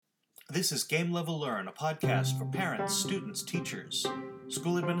This is Game Level Learn, a podcast for parents, students, teachers,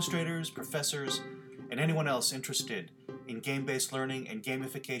 school administrators, professors, and anyone else interested in game-based learning and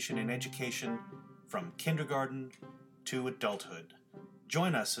gamification in education from kindergarten to adulthood.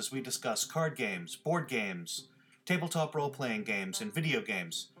 Join us as we discuss card games, board games, tabletop role-playing games, and video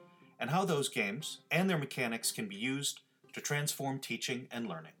games, and how those games and their mechanics can be used to transform teaching and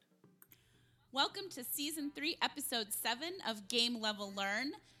learning. Welcome to Season 3, Episode 7 of Game Level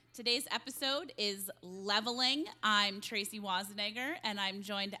Learn. Today's episode is Leveling. I'm Tracy Wazenegger, and I'm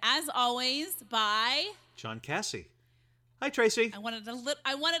joined, as always, by... John Cassie. Hi, Tracy. I wanted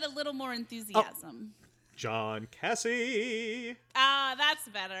a little more enthusiasm. Oh. John Cassie. That's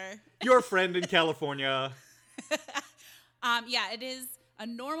better. Your friend in California. Yeah, it is a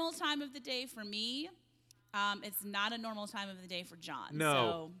normal time of the day for me. It's not a normal time of the day for John. No.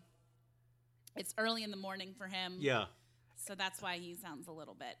 So it's early in the morning for him. Yeah. So that's why he sounds a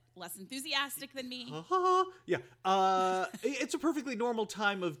little bit less enthusiastic than me. Yeah. It's a perfectly normal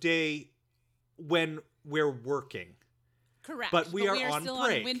time of day when we're working. Correct. But we are on still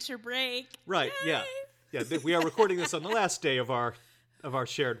break. On winter break. Right. Yay! Yeah. We are recording this on the last day of our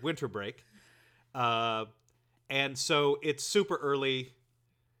shared winter break. And so it's super early.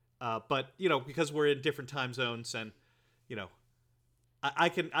 But, because we're in different time zones and, I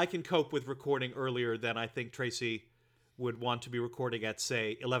can cope with recording earlier than I think Tracy would want to be recording at,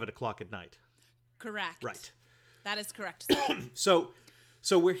 say, 11 o'clock at night. Correct. Right. That is correct. So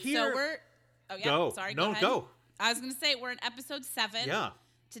we're here. So we're... Oh, yeah. Go. Sorry, No, go ahead. go. I was going to say, we're in Episode 7. Yeah.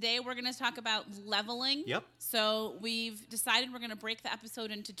 Today, we're going to talk about leveling. Yep. So we've decided we're going to break the episode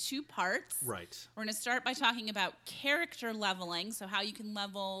into two parts. Right. We're going to start by talking about character leveling, so how you can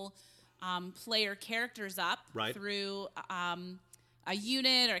level player characters up Right. through... a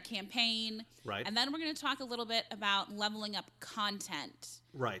unit or a campaign. Right. And then we're going to talk a little bit about leveling up content.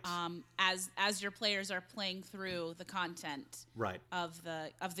 Right. As your players are playing through the content Right. of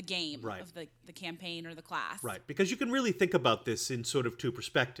the game, Right. of the campaign or the class. Right. Because you can really think about this in sort of two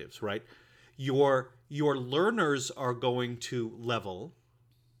perspectives, right? Your learners are going to level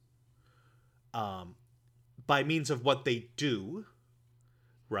by means of what they do,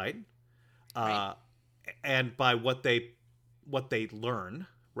 right? Right. And by what they learn,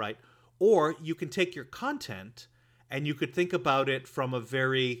 right? Or you can take your content and you could think about it from a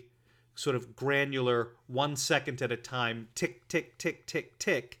very sort of granular 1 second at a time, tick, tick, tick, tick,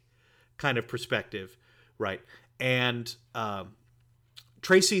 tick kind of perspective, right? And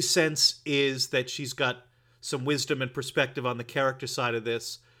Tracy's sense is that she's got some wisdom and perspective on the character side of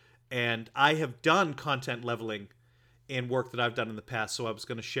this. And I have done content leveling in work that I've done in the past, so I was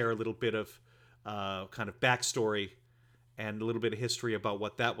going to share a little bit of kind of backstory and a little bit of history about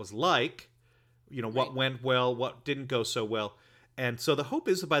what that was like, what went well, what didn't go so well. And so the hope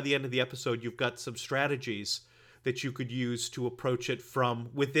is that by the end of the episode, you've got some strategies that you could use to approach it from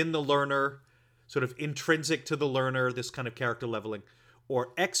within the learner, sort of intrinsic to the learner, this kind of character leveling,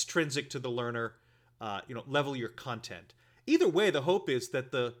 or extrinsic to the learner, level your content. Either way, the hope is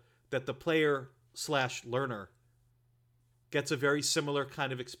that the player/learner gets a very similar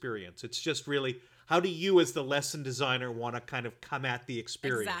kind of experience. It's just really, how do you as the lesson designer want to kind of come at the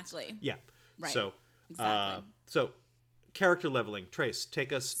experience? Exactly. Yeah. Right. So, exactly. So character leveling. Trace,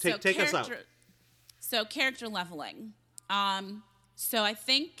 take us out. So character leveling. So I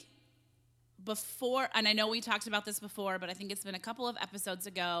think before, and I know we talked about this before, but I think it's been a couple of episodes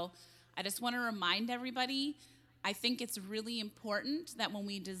ago. I just want to remind everybody, I think it's really important that when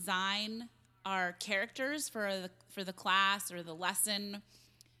we design our characters for the class or the lesson,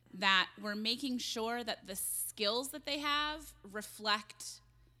 that we're making sure that the skills that they have reflect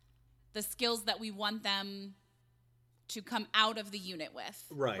the skills that we want them to come out of the unit with.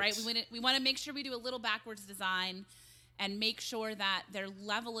 Right. We want to make sure we do a little backwards design and make sure that they're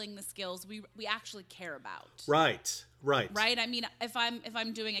leveling the skills we actually care about. Right. Right? I mean, if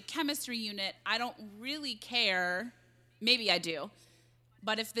I'm doing a chemistry unit, I don't really care. Maybe I do.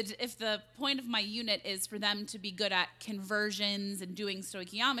 But if the point of my unit is for them to be good at conversions and doing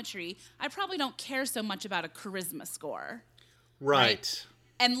stoichiometry, I probably don't care so much about a charisma score. Right.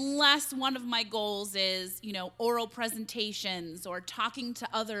 Unless one of my goals is, oral presentations or talking to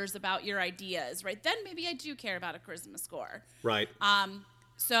others about your ideas, right? Then maybe I do care about a charisma score. Right.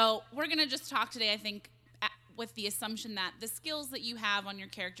 So we're going to just talk today, I think, with the assumption that the skills that you have on your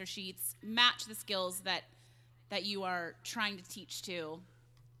character sheets match the skills that you are trying to teach to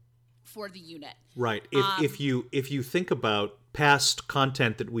for the unit. Right. If you think about past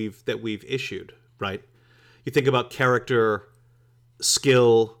content that we've issued, right? You think about character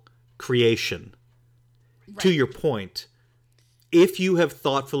skill creation. Right. To your point, if you have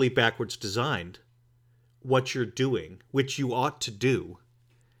thoughtfully backwards designed what you're doing, which you ought to do,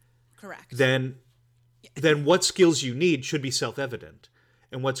 Correct. then what skills you need should be self-evident,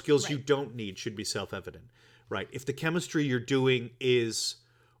 and what skills you Right. don't need should be self-evident, right? If the chemistry you're doing is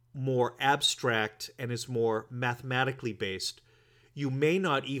more abstract and is more mathematically based, you may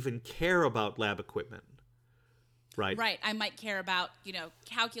not even care about lab equipment, right? Right. I might care about,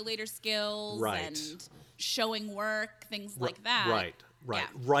 calculator skills Right. and showing work, things like that. Right. Yeah.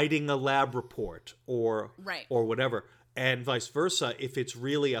 Writing a lab report or Right. whatever, and vice versa. If it's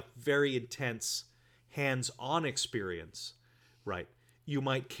really a very intense hands-on experience, right, you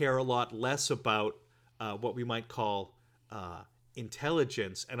might care a lot less about what we might call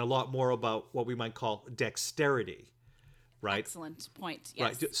intelligence and a lot more about what we might call dexterity, right? Excellent point.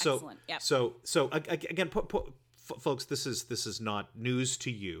 Yes. Right. So, excellent. Yep. so again, folks, this is not news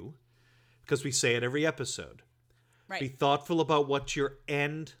to you because we say it every episode. right. Be thoughtful about what your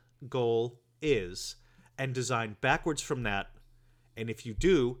end goal is and design backwards from that. And if you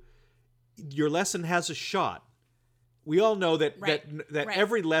do, your lesson has a shot. We all know that Right. that Right.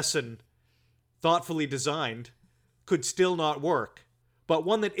 every lesson thoughtfully designed could still not work. But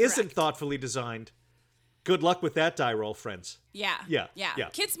one that isn't Correct. thoughtfully designed, good luck with that die roll, friends. Yeah. Yeah, Yeah. yeah.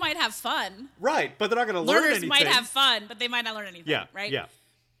 Kids might have fun. Right, but they're not going to learn Learners anything. might have fun, but they might not learn anything. Yeah, Right. yeah.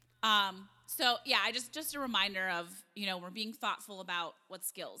 So yeah, I just a reminder of, we're being thoughtful about what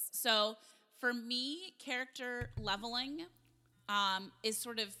skills. So for me, character leveling is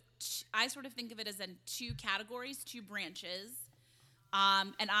I sort of think of it as in two categories, two branches.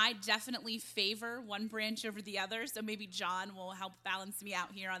 And I definitely favor one branch over the other. So maybe John will help balance me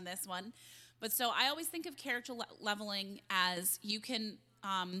out here on this one. But so I always think of character leveling as you can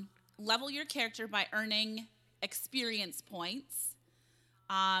level your character by earning experience points.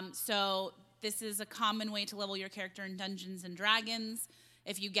 So this is a common way to level your character in Dungeons and Dragons.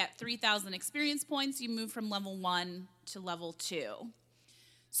 If you get 3,000 experience points, you move from level 1 to level 2.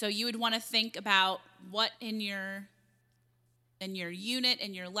 So you would want to think about what in your unit,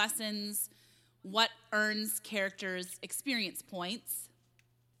 in your lessons, what earns characters experience points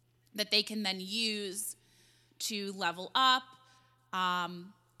that they can then use to level up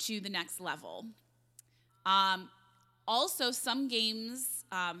to the next level. Also, some games,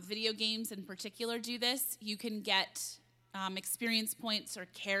 video games in particular, do this. You can get experience points or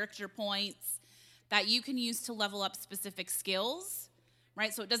character points that you can use to level up specific skills,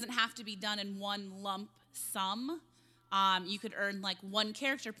 right? So it doesn't have to be done in one lump sum. You could earn like one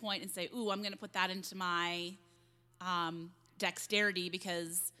character point and say, ooh, I'm going to put that into my dexterity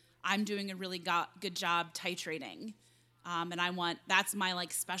because I'm doing a really good job titrating. And that's my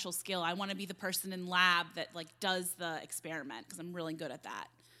like special skill. I want to be the person in lab that like does the experiment because I'm really good at that.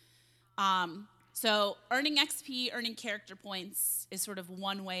 So earning XP, earning character points is sort of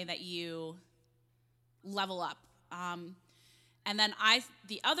one way that you level up. And then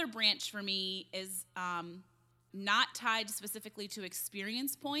the other branch for me is not tied specifically to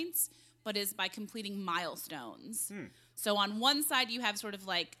experience points, but is by completing milestones. So on one side, you have sort of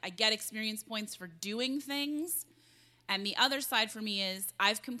like, I get experience points for doing things. And the other side for me is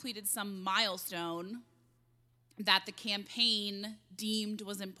I've completed some milestone that the campaign deemed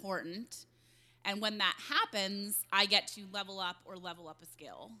was important. And when that happens, I get to level up a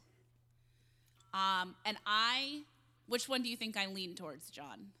skill. Which one do you think I lean towards,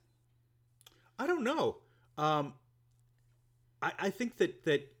 John? I don't know. I think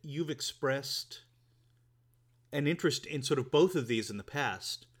that you've expressed an interest in sort of both of these in the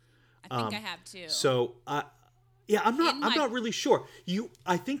past. I think I have too. So, I'm not really sure.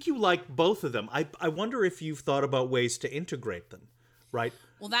 I think you like both of them. I wonder if you've thought about ways to integrate them, right?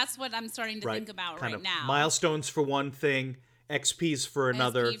 Well, that's what I'm starting to think about kind right of now. Milestones for one thing, XPs for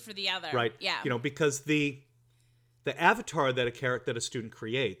another. XP for the other. Right. Yeah. Because the avatar that a student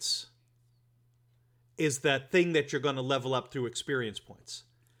creates is that thing that you're going to level up through experience points,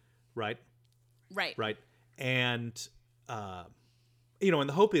 right? Right. Right. And and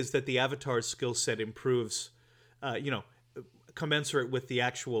the hope is that the avatar's skill set improves, commensurate with the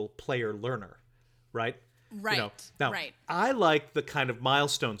actual player learner, right? Right. Now, right. I like the kind of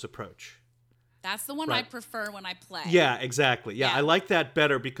milestones approach. That's the one Right. I prefer when I play. Yeah, exactly. Yeah, Yeah. I like that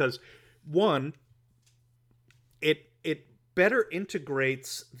better because one, it better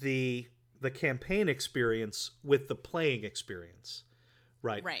integrates the campaign experience with the playing experience,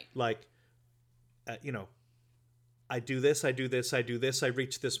 right? Right. Like, I do this, I do this, I do this, I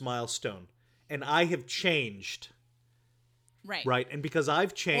reach this milestone, and I have changed, Right. right? And because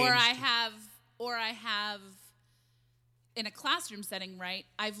I've changed, Or I have in a classroom setting, right?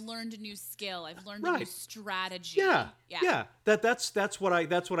 I've learned a new skill. I've learned a new Right. strategy. Yeah. That's what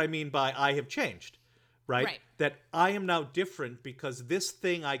I mean by I have changed, right? Right. That I am now different because this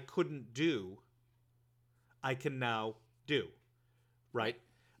thing I couldn't do, I can now do, right?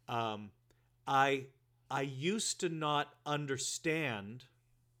 I used to not understand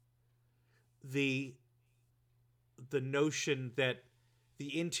the notion that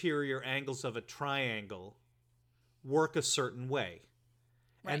the interior angles of a triangle work a certain way.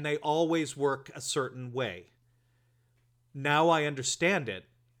 Right. And they always work a certain way. Now I understand it.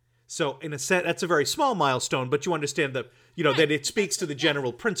 So in a sense, that's a very small milestone, but you understand that, that it speaks to the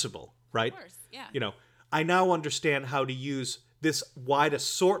general principle, right? Of course, yeah. I now understand how to use this wide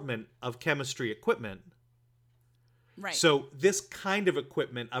assortment of chemistry equipment. Right. So this kind of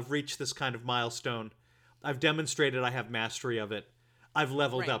equipment, I've reached this kind of milestone. I've demonstrated I have mastery of it. I've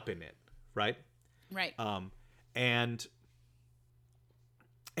leveled up in it, right? Right. And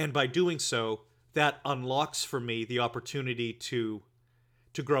by doing so, that unlocks for me the opportunity to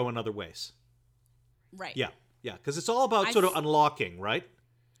grow in other ways. Right. Yeah, because it's all about sort of unlocking, right?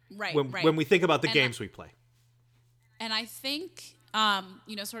 Right. When we think about the games we play. And I think,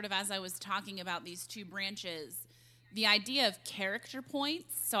 sort of as I was talking about these two branches, the idea of character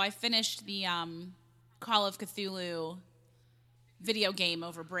points. So I finished the Call of Cthulhu video game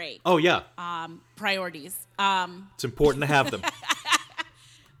over break. Oh, yeah. Priorities. It's important to have them.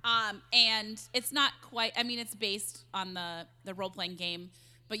 And it's not quite, it's based on the role-playing game,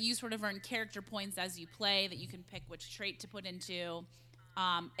 but you sort of earn character points as you play that you can pick which trait to put into.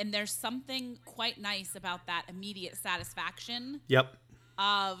 And there's something quite nice about that immediate satisfaction Yep.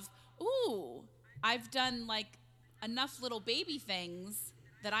 of, ooh, I've done like enough little baby things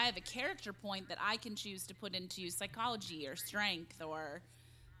that I have a character point that I can choose to put into psychology or strength or,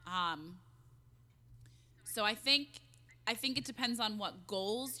 so I think it depends on what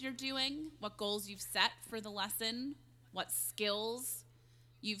goals you're doing, what goals you've set for the lesson, what skills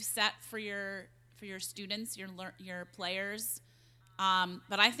you've set for your students, your players.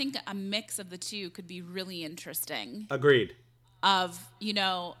 But I think a mix of the two could be really interesting. Agreed. Of,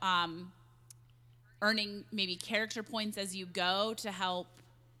 earning maybe character points as you go to help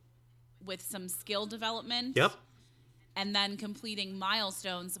with some skill development. Yep. And then completing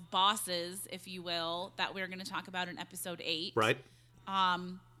milestones, bosses, if you will, that we're going to talk about in episode 8. Right.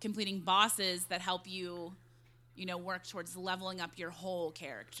 Completing bosses that help you, work towards leveling up your whole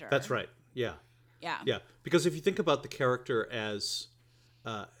character. That's right. Yeah. Yeah. Yeah. Because if you think about the character as,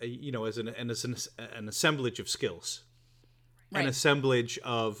 as an assemblage of skills, Right. an assemblage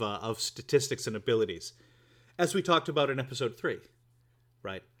of statistics and abilities, as we talked about in episode 3,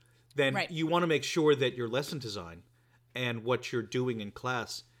 right? Then you want to make sure that your lesson design and what you're doing in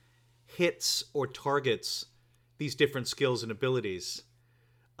class hits or targets these different skills and abilities,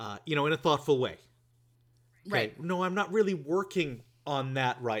 in a thoughtful way. Okay? Right. No, I'm not really working on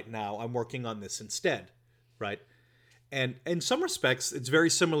that right now. I'm working on this instead, right? And in some respects, it's very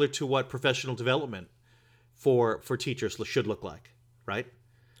similar to what professional development for teachers should look like, right?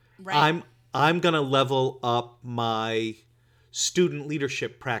 Right. I'm going to level up my student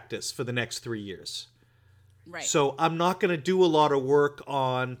leadership practice for the next 3 years. Right. So I'm not going to do a lot of work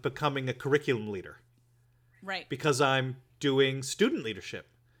on becoming a curriculum leader. Right. Because I'm doing student leadership,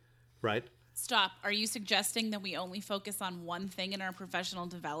 right? Stop. Are you suggesting that we only focus on one thing in our professional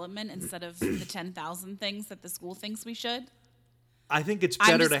development instead of the 10,000 things that the school thinks we should? I think it's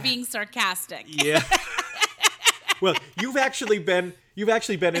better I'm just being sarcastic. Yeah. Well, you've actually been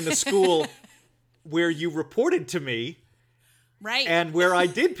in a school where you reported to me, right? And where I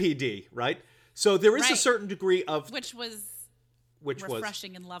did PD, right? So there is a certain degree of which was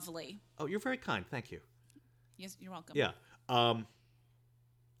refreshing and lovely. Oh, you're very kind. Thank you. Yes, you're welcome. Yeah.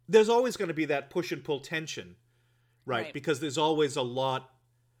 There's always going to be that push and pull tension, right? Because there's always a lot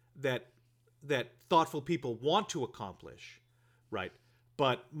that thoughtful people want to accomplish, right?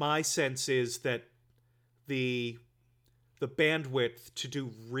 But my sense is that the bandwidth to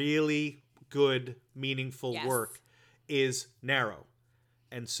do really good, meaningful work is narrow.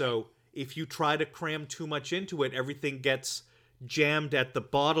 And so if you try to cram too much into it, everything gets jammed at the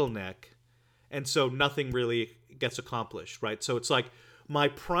bottleneck, and so nothing really gets accomplished, right? So it's like, my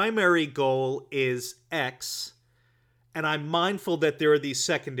primary goal is X, and I'm mindful that there are these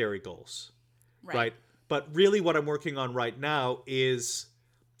secondary goals, right? But really what I'm working on right now is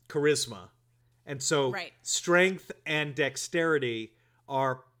charisma. And so strength and dexterity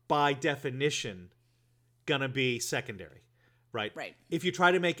are, by definition, going to be secondary, right? Right. If you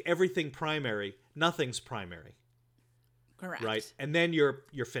try to make everything primary, nothing's primary. Correct. Right? And then you're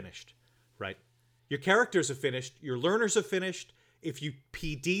finished, right? Your characters are finished. Your learners are finished. If you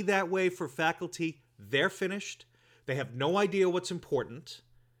PD that way for faculty, they're finished. They have no idea what's important.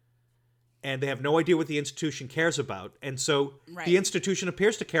 And they have no idea what the institution cares about. And so the institution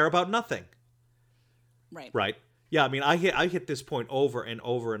appears to care about nothing. Right. Right. Yeah, I mean, I hit this point over and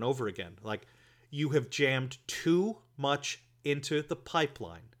over and over again. Like, you have jammed too much into the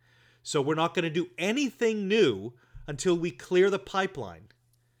pipeline. So we're not going to do anything new until we clear the pipeline.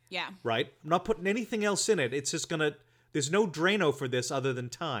 Yeah. Right? I'm not putting anything else in it. It's just going to... There's no Drano for this other than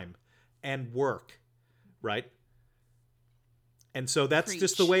time and work. Right? And so that's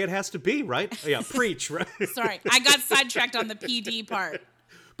just the way it has to be, right? Yeah, preach, right? Sorry, I got sidetracked on the PD part.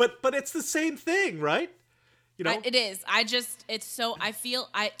 But it's the same thing, right? You know? It is. I feel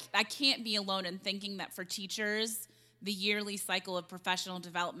I can't be alone in thinking that for teachers, the yearly cycle of professional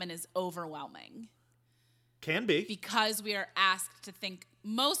development is overwhelming. Can be. Because we are asked to think,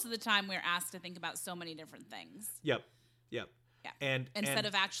 most of the time we're asked to think about so many different things. Yep. Yeah. And instead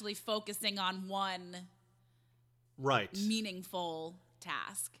of actually focusing on one meaningful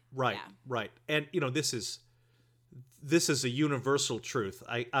task. Right. Yeah. Right. And this is a universal truth.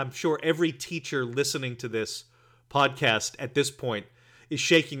 I'm sure every teacher listening to this podcast at this point is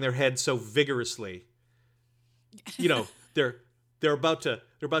shaking their head so vigorously. They're about to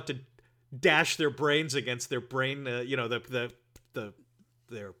dash their brains against their brain. Their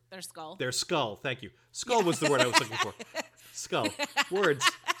skull. Their skull. Thank you. Skull was the word I was looking for. Skull. Words.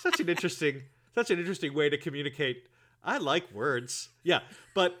 Such an interesting way to communicate. I like words. Yeah,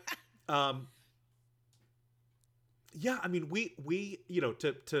 but yeah, I mean, we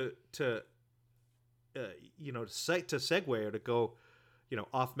to segue or to go,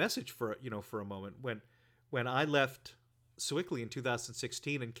 off message for a moment. When I left Sewickley in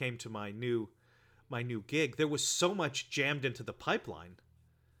 2016 and came to my new gig, there was so much jammed into the pipeline.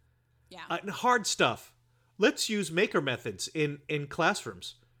 Yeah. Hard stuff. Let's use maker methods in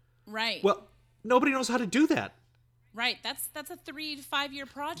classrooms. Right. Well, nobody knows how to do that. Right. That's a 3 to 5 year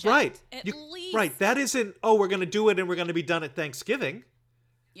project. Right. At least. Right. That isn't, we're going to do it and we're going to be done at Thanksgiving.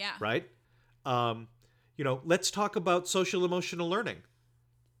 Yeah. Right. Let's talk about social emotional learning.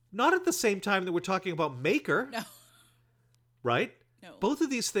 Not at the same time that we're talking about Maker. No. Right? No. Both of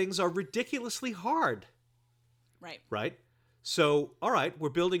these things are ridiculously hard. Right. Right? So, all right, we're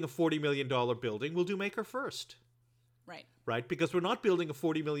building a $40 million building. We'll do Maker first. Right. Right? Because we're not building a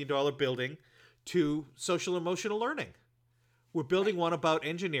 $40 million building to social emotional learning. We're building one about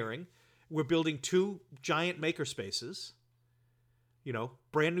engineering. We're building 2 giant maker spaces.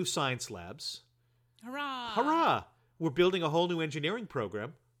 Brand new science labs. Hurrah. Hurrah! We're building a whole new engineering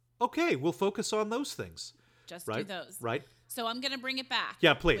program. Okay, we'll focus on those things. Just right? do those. Right? So I'm going to bring it back.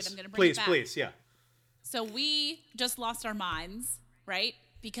 Yeah, please. I'm going to bring it back. Please, yeah. So we just lost our minds, right?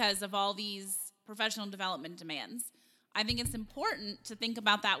 Because of all these professional development demands. I think it's important to think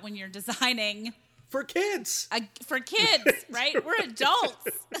about that when you're designing for kids. For kids, right? We're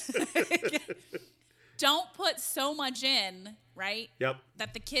adults. Don't put so much in, right? Yep.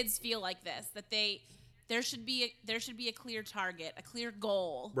 That the kids feel like this. That there should be a clear target, a clear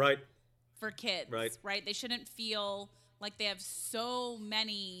goal. Right. For kids. Right. They shouldn't feel like they have so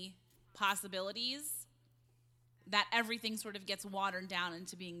many possibilities that everything sort of gets watered down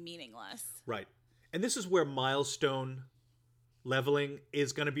into being meaningless. Right. And this is where milestone leveling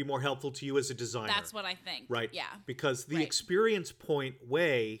is going to be more helpful to you as a designer. That's what I think. Right. Yeah. Because the experience point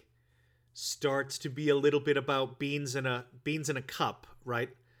way starts to be a little bit about beans in a cup, right?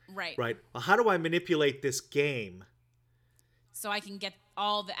 Right. Right. Well, how do I manipulate this game so I can get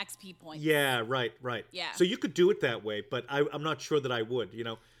all the XP points? Yeah, right. Yeah. So you could do it that way, but I'm not sure that I would,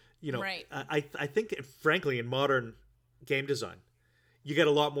 Right. I think, frankly, in modern game design, you get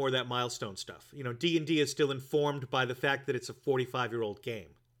a lot more of that milestone stuff. D&D is still informed by the fact that it's a 45-year-old game.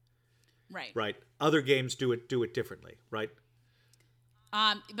 Right. Right. Other games do it differently, right?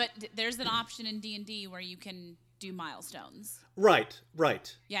 But there's an option in D&D where you can do milestones. Right.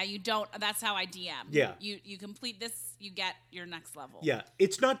 Yeah, you don't. That's how I DM. Yeah. You complete this, you get your next level. Yeah.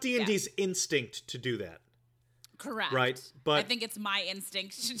 It's not D&D's instinct to do that. Correct. Right. But I think it's my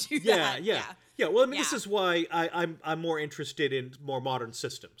instinct to do that. Yeah. Well, I mean, this is why I'm more interested in more modern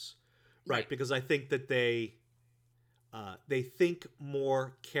systems, right? Because I think that they think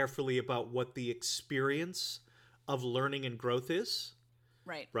more carefully about what the experience of learning and growth is.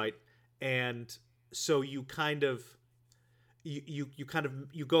 Right. Right. And so you kind of you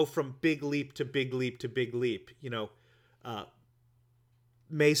go from big leap to big leap to big leap,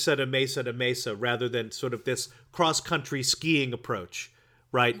 mesa to mesa to mesa, rather than sort of this cross-country skiing approach,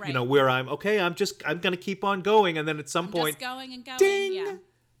 right? Where I'm going to keep on going, and then at some point, just going and going. ding, yeah.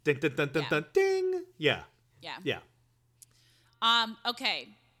 Ding, ding, ding, ding, Yeah. ding, ding. Yeah. Yeah. Yeah. Okay.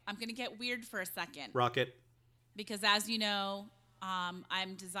 I'm going to get weird for a second Rocket. because, as you know,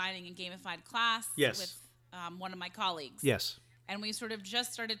 I'm designing a gamified class Yes. with one of my colleagues. Yes. And we sort of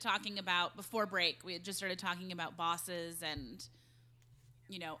just started talking about, before break, we had just started talking about bosses and,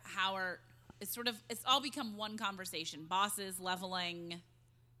 it's all become one conversation. Bosses, leveling,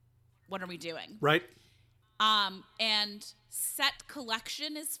 what are we doing? Right. And set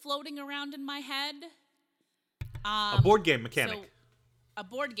collection is floating around in my head. A board game mechanic. So, a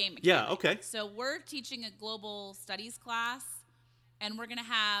board game mechanic. Yeah, okay. So we're teaching a global studies class, and we're going to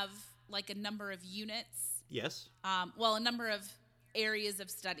have like a number of units. Yes. A number of areas of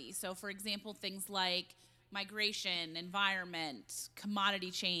study. So, for example, things like migration, environment, commodity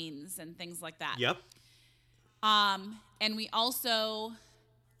chains, and things like that. Yep. And we also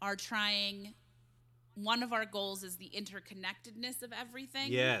are trying, one of our goals is the interconnectedness of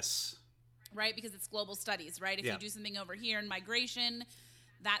everything. Yes. Right? Because it's global studies, right? If Yeah. you do something over here in migration,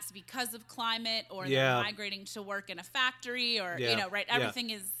 that's because of climate, or Yeah. they're migrating to work in a factory, or, Yeah. right? Yeah. Everything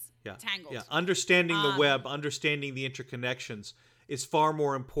is Yeah. tangled. Yeah. Understanding the web, understanding the interconnections is far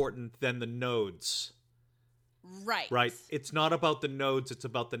more important than the nodes. Right. Right. It's not about the nodes, it's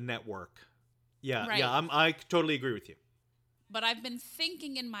about the network. Yeah. Right. Yeah. I totally agree with you. But I've been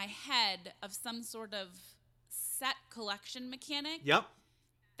thinking in my head of some sort of set collection mechanic Yep.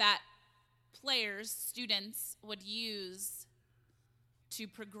 that players, students would use to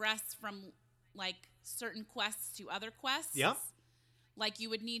progress from like certain quests to other quests. Yep. Like you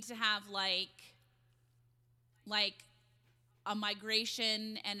would need to have like a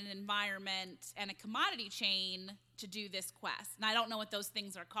migration and an environment and a commodity chain to do this quest. And I don't know what those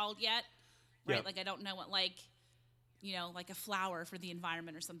things are called yet. Right? Yep. Like I don't know what like a flower for the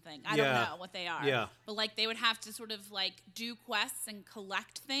environment or something. I Yeah. don't know what they are. Yeah. But like they would have to sort of like do quests and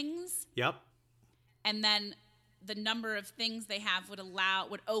collect things, Yep. and then the number of things they have would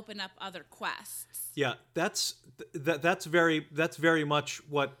open up other quests. Yeah. That's very much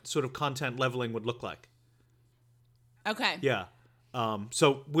what sort of content leveling would look like. Okay. Yeah.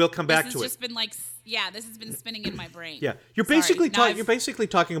 So we'll come back This to has it. just been this has been spinning in my brain. Yeah, you're Sorry. basically Now I've- you're basically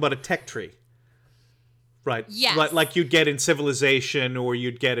talking about a tech tree, right? Yes. Like you'd get in Civilization, or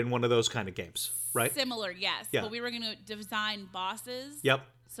you'd get in one of those kind of games, right? Similar, yes. Yeah. But we were going to design bosses Yep,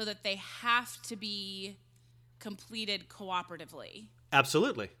 so that they have to be completed cooperatively.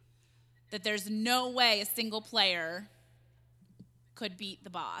 absolutely. That there's no way a single player could beat the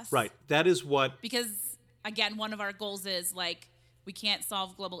boss. Right. That is what. Because, again, one of our goals is like, we can't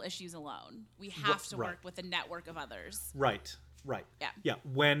solve global issues alone. We have to Right. work with a network of others. Right. Right. Yeah. Yeah.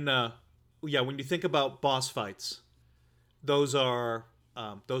 When you think about boss fights, those are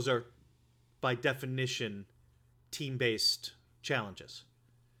by definition team-based challenges.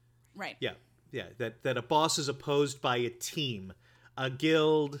 Right. Yeah, yeah. That a boss is opposed by a team, a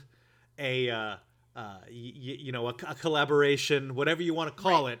guild, a collaboration, whatever you want to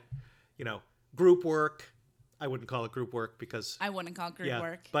call Right. it. Group work. I wouldn't call it group work because I wouldn't call it group yeah,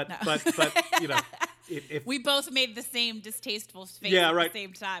 work. but No. but if We both made the same distasteful face Yeah, at right. the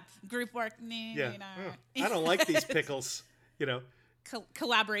same time. Group work, nah, yeah, nah. I don't like these pickles.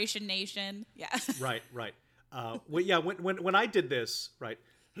 Collaboration nation. Yeah. Right. When I did this, right,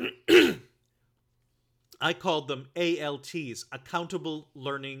 I called them ALTs, accountable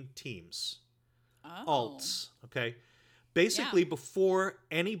learning teams. Oh. Alts. Okay. Basically, before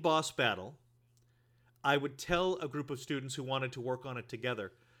any boss battle, I would tell a group of students who wanted to work on it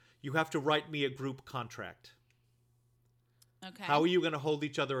together, you have to write me a group contract. Okay. How are you going to hold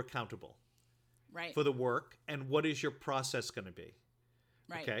each other accountable right. for the work, and what is your process going to be?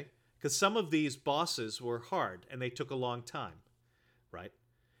 Right. Okay? Because some of these bosses were hard and they took a long time, right?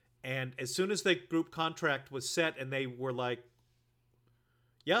 And as soon as the group contract was set and they were like,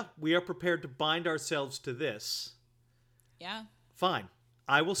 yeah, we are prepared to bind ourselves to this, Yeah. fine,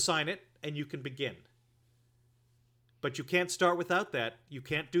 I will sign it and you can begin. But you can't start without that. You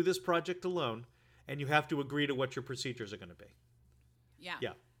can't do this project alone, and you have to agree to what your procedures are going to be. Yeah.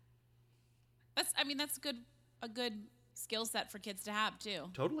 Yeah, That's a good skill set for kids to have too.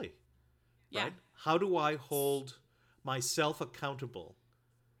 totally. Yeah. Right? How do I hold myself accountable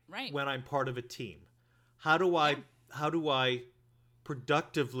Right. when I'm part of a team? How do I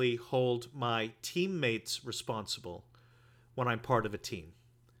productively hold my teammates responsible when I'm part of a team?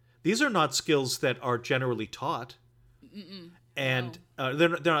 These are not skills that are generally taught. And they're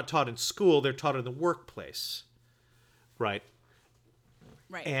not taught in school, they're taught in the workplace. Right?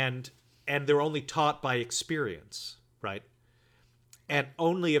 Right. And they're only taught by experience, right? And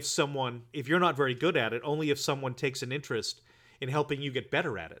only if you're not very good at it, only if someone takes an interest in helping you get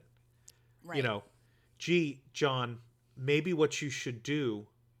better at it. Right. You know, gee, John, maybe what you should do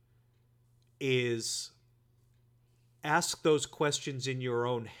is ask those questions in your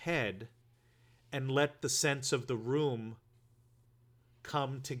own head and let the sense of the room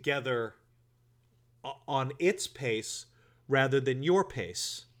come together on its pace rather than your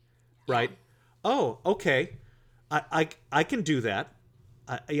pace, right? Yeah. Oh, okay. I can do that.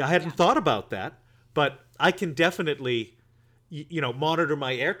 I hadn't thought about that, but I can definitely, monitor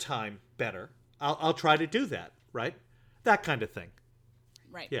my airtime better. I'll try to do that, right? That kind of thing.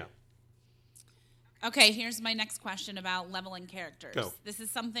 Right. Yeah. Okay, here's my next question about leveling characters. Go. This is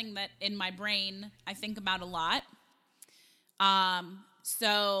something that in my brain I think about a lot.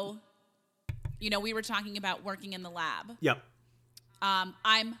 So, we were talking about working in the lab. Yep.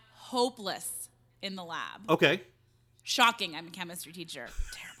 I'm hopeless in the lab. Okay. Shocking, I'm a chemistry teacher.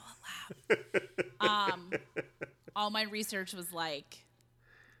 Terrible at lab. All my research was like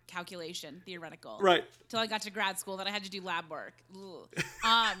calculation, theoretical. Right. Till I got to grad school, that I had to do lab work.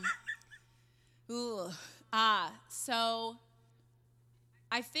 So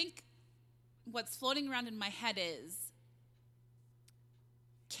I think what's floating around in my head is,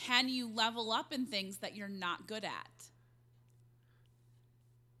 can you level up in things that you're not good at?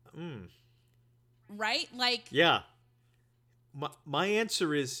 Right? Like, Yeah. My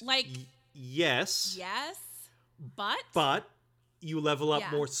answer is Like- yes, yes, but you level up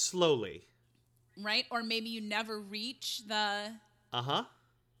Yeah. more slowly. right? Or maybe you never reach the, Uh-huh.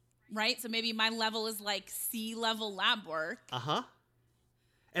 right? So maybe my level is like C-level lab work. Uh-huh.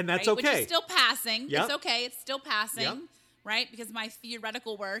 And that's right? okay. Which is still passing. Yep. It's okay. It's still passing. Yep. Right? Because my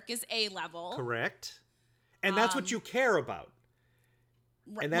theoretical work is A-level. Correct. And that's what you care about.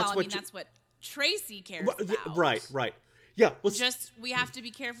 And that's what that's what Tracy cares Ri- yeah, about. Right. Yeah. Well, Just, we have to be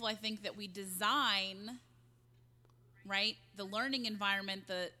careful, I think, that we design, right, the learning environment,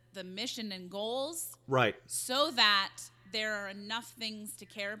 the mission and goals, right. so that there are enough things to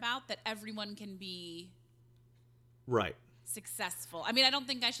care about that everyone can be Right. successful. I mean, I don't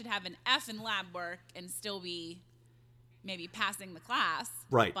think I should have an F in lab work and still be maybe passing the class.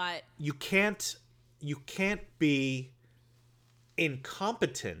 Right. But You can't be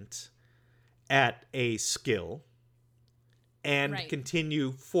incompetent at a skill and Right.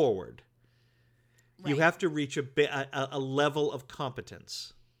 continue forward. You Right. have to reach a level of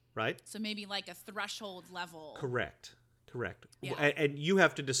competence, right? so maybe like a threshold level. Correct. Yeah. And you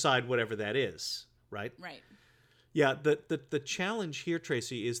have to decide whatever that is, right? Right. Yeah, the challenge here,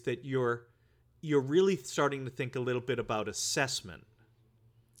 Tracy, is that you're really starting to think a little bit about assessment.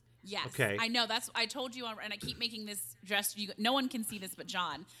 Yes. Okay. I know. I told you, and I keep making this gesture. No one can see this but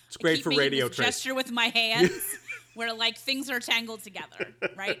John. It's great I keep for making radio, this Trace. gesture with my hands where like things are tangled together,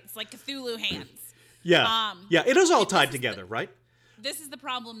 right? It's like Cthulhu hands. Yeah. Yeah, it is all and this tied is together, right? This is the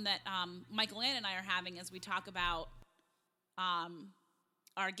problem that Michael Ann and I are having as we talk about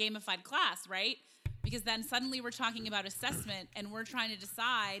our gamified class, right? Because then suddenly we're talking about assessment and we're trying to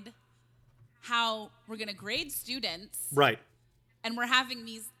decide how we're going to grade students. Right. And we're having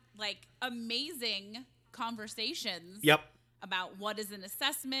these like amazing conversations Yep. about what is an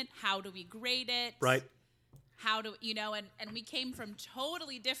assessment, how do we grade it, Right. how do and we came from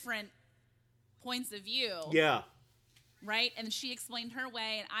totally different points of view, Yeah. right? And she explained her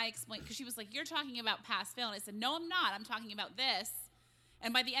way and I explained, because she was like, you're talking about pass fail, and I said, no, I'm not, I'm talking about this.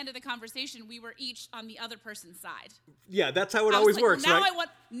 And by the end of the conversation, we were each on the other person's side. Yeah, that's how it I was always like, works, well, right?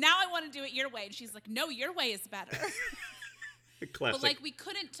 now I want to do it your way. And she's like, no, your way is better. Classic. But like, we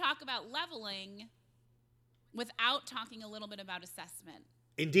couldn't talk about leveling without talking a little bit about assessment,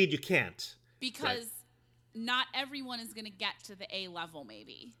 Indeed, you can't. because not everyone is going to get to the A level,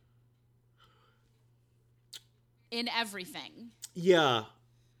 maybe, in everything. Yeah.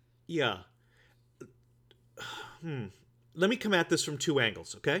 Let me come at this from two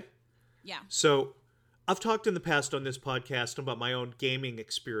angles, okay? Yeah. So, I've talked in the past on this podcast about my own gaming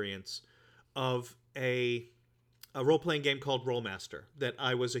experience of a role-playing game called Rollmaster that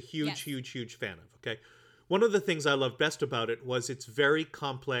I was a huge fan of, okay? One of the things I loved best about it was its very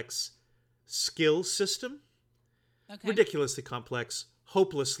complex skill system. Okay. Ridiculously complex,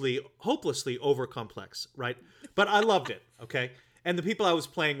 hopelessly over complex, right? But I loved it, okay? And the people I was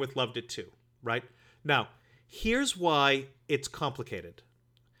playing with loved it too, right? Now, here's why it's complicated.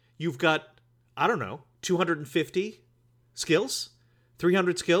 You've got, I don't know, 250 skills,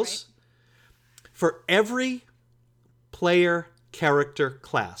 300 skills. Right. For every player character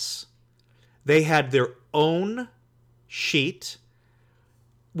class, they had their own sheet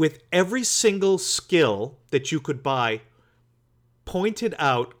with every single skill that you could buy pointed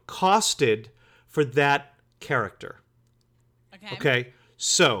out, costed for that character. Okay.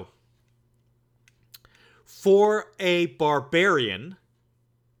 So, for a barbarian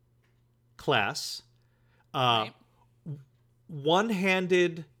class, Right.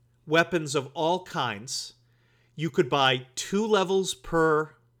 one-handed weapons of all kinds, you could buy 2 levels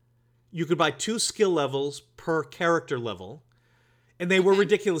per. You could buy 2 skill levels per character level, and they were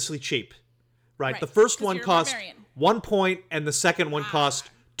ridiculously cheap. Right? The first 'cause one you're a cost barbarian. 1 point, and the second one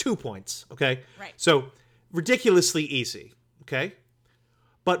cost 2 points. Okay. Right. So ridiculously easy. Okay.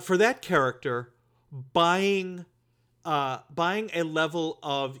 But for that character, buying a level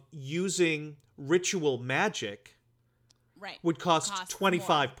of using ritual magic Right. would cost Costs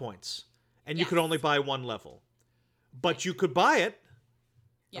 25 more. points, and you Yes. could only buy 1 level. But you could buy it.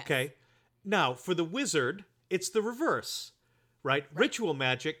 Yes. Okay. Now, for the wizard, it's the reverse, right? Ritual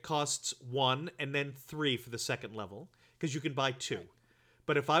magic costs 1 and then 3 for the second level, because you can buy 2. Right.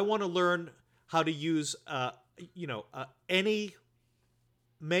 But if I want to learn how to use, any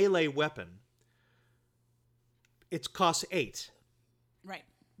melee weapon, it costs 8. Right.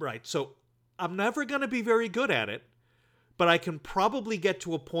 Right. So I'm never going to be very good at it, but I can probably get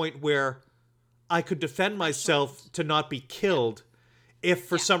to a point where I could defend myself to not be killed if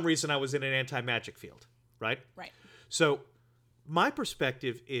for some reason I was in an anti-magic field, right? Right. So my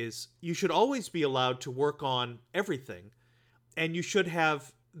perspective is you should always be allowed to work on everything, and you should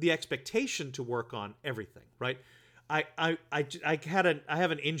have the expectation to work on everything, right? I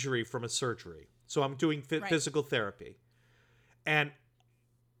have an injury from a surgery, so I'm doing physical therapy, and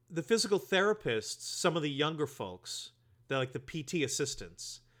the physical therapists, some of the younger folks, they're like the PT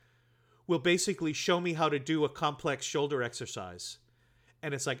assistants, will basically show me how to do a complex shoulder exercise,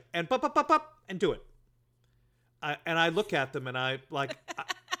 and it's like, and and do it. And I look at them and I like,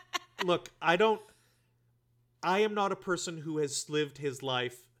 look, I am not a person who has lived his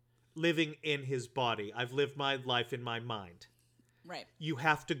life living in his body. I've lived my life in my mind. Right. You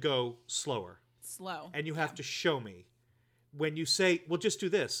have to go slower. Slow. And you have to show me. When you say, well, just do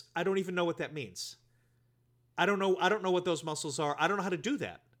this, I don't even know what that means. I don't know what those muscles are. I don't know how to do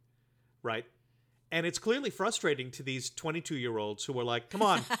that. Right? And it's clearly frustrating to these 22-year-olds who are like, come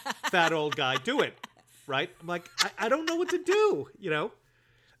on, fat old guy, do it. Right? I'm like, I don't know what to do,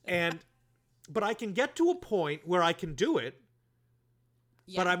 but I can get to a point where I can do it,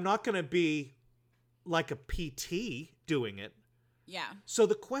 but I'm not going to be like a PT doing it. Yeah. So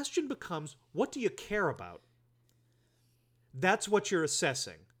the question becomes, what do you care about? That's what you're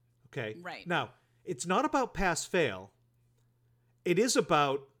assessing. Okay? Right. Now, it's not about pass-fail. It is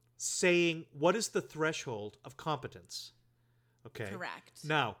about saying, what is the threshold of competence? Okay? Correct.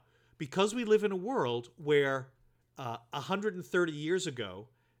 Now, because we live in a world where 130 years ago,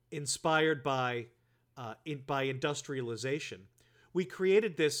 inspired by industrialization, we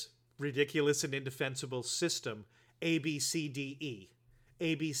created this ridiculous and indefensible system, A, B, C, D, E,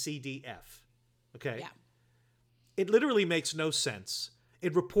 A, B, C, D, F. Okay? Yeah. It literally makes no sense.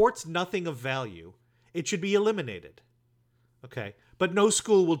 It reports nothing of value. It should be eliminated. Okay? But no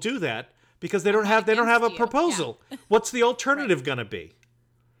school will do that because they don't have a proposal. Yeah. What's the alternative going to be?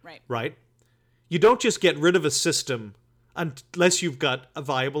 Right. Right? You don't just get rid of a system unless you've got a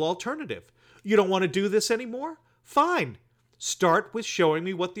viable alternative. You don't want to do this anymore? Fine. Start with showing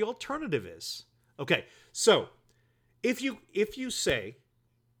me what the alternative is. Okay, so if you say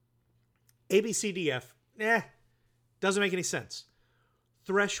ABCDF, doesn't make any sense.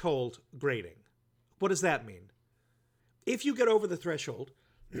 Threshold grading. What does that mean? If you get over the threshold,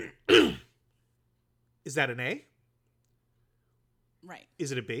 is that an A? Right.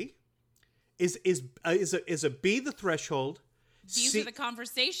 Is it a B? Is a B the threshold? These are the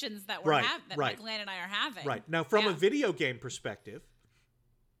conversations that we're having, that Michael and I are having. Right. Now, from a video game perspective,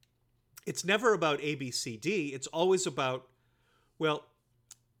 it's never about A, B, C, D. It's always about, well,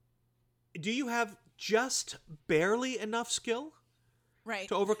 do you have just barely enough skill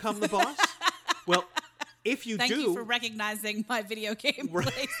to overcome the boss? Well, if you Thank do... you for recognizing my video game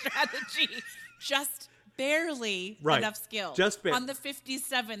play strategy. Just barely enough skill. Just barely. On the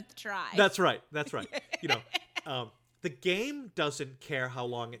 57th try. That's right. The game doesn't care how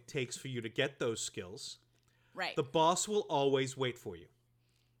long it takes for you to get those skills. Right. The boss will always wait for you.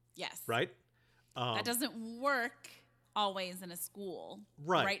 Yes. Right? That doesn't work always in a school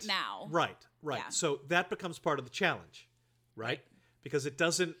right now. Right. Yeah. So that becomes part of the challenge, right? Because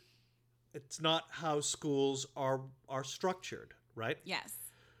it's not how schools are structured, right? Yes.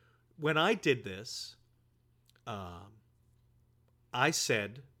 When I did this, I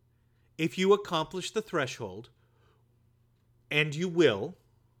said, if you accomplish the threshold, and you will,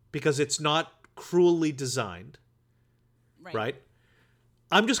 because it's not cruelly designed, right?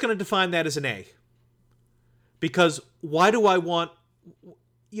 I'm just going to define that as an A. Because why do I want,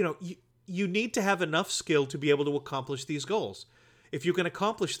 you need to have enough skill to be able to accomplish these goals. If you can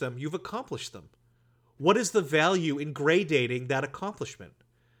accomplish them, you've accomplished them. What is the value in gradating that accomplishment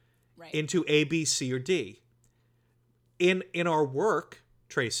into A, B, C, or D? In our work,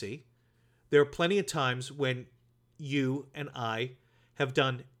 Tracy, there are plenty of times when you and I have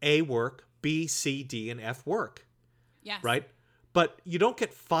done A work, B, C, D, and F work. Yes. Right? But you don't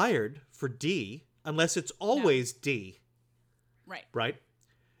get fired for D unless it's always D. Right. Right?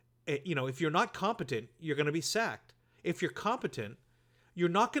 If you're not competent, you're going to be sacked. If you're competent, you're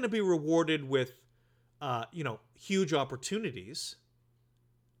not going to be rewarded with, huge opportunities,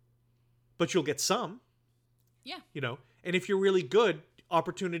 but you'll get some. Yeah. And if you're really good,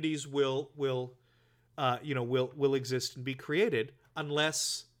 opportunities will exist and be created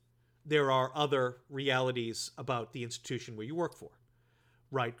unless there are other realities about the institution where you work for,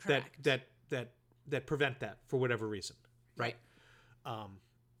 right? Correct. That prevent that for whatever reason, right? Right.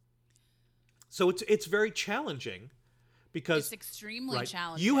 So it's very challenging because it's extremely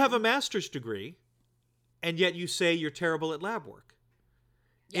challenging. You have a master's degree, and yet you say you're terrible at lab work.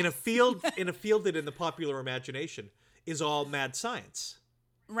 Yes. In a field that in the popular imagination is all mad science.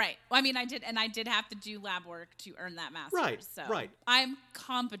 Right. Well, I mean, I did have to do lab work to earn that master's. Right. So right. I'm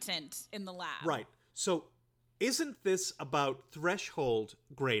competent in the lab. Right. So isn't this about threshold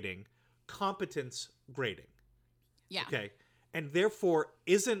grading, competence grading? Yeah. Okay. And therefore,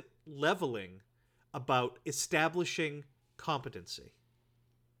 isn't leveling about establishing competency?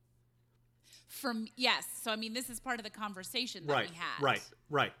 Yes. So, I mean, this is part of the conversation that we had.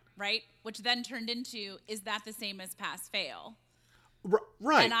 Right. Which then turned into, is that the same as pass fail?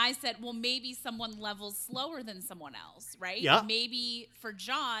 Right. And I said, well, maybe someone levels slower than someone else, right? Yeah. Maybe for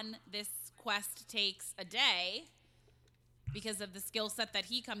John, this quest takes a day because of the skill set that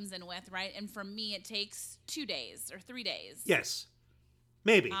he comes in with, right? And for me, it takes 2 days or 3 days. Yes.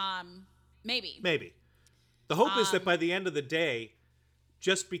 Maybe. Maybe. The hope is that by the end of the day,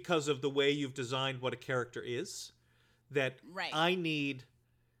 just because of the way you've designed what a character is, that I need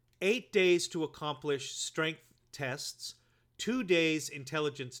 8 days to accomplish strength tests, 2 days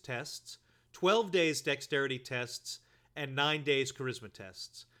intelligence tests, 12 days dexterity tests, and 9 days charisma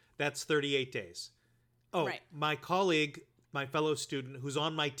tests. That's 38 days. Oh, my colleague, my fellow student who's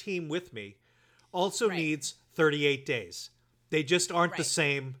on my team with me also needs 38 days. They just aren't the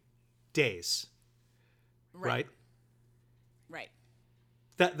same days. Right? Right.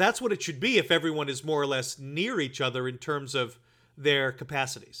 That's what it should be if everyone is more or less near each other in terms of their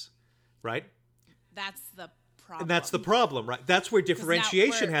capacities. Right? That's the problem. And that's the problem, right? That's where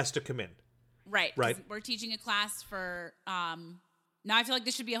differentiation has to come in. Right. We're teaching a class for now I feel like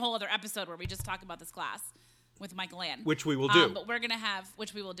this should be a whole other episode where we just talk about this class with Michael Ann. Which we will do. But we're going to have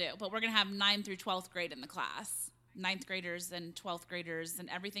 9th through 12th grade in the class. 9th graders and 12th graders and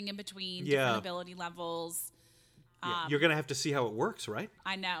everything in between, different ability levels. You're going to have to see how it works, right?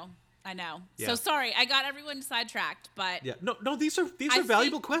 I know. Yeah. So sorry, I got everyone sidetracked, but yeah, no, these are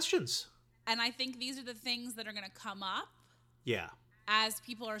valuable questions. And I think these are the things that are going to come up. Yeah. As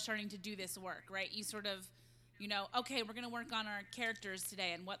people are starting to do this work, right? You sort of, okay, we're going to work on our characters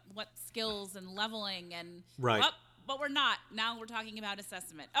today and what skills and leveling and but we're not. Now we're talking about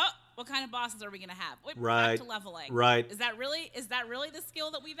assessment. Oh, what kind of bosses are we going to have? Wait, back to leveling. Right. Is that really the skill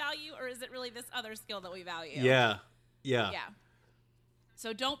that we value, or is it really this other skill that we value? Yeah.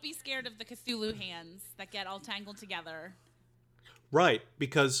 So don't be scared of the Cthulhu hands that get all tangled together. Right,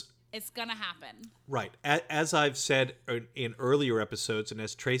 because it's going to happen. Right. As I've said in earlier episodes, and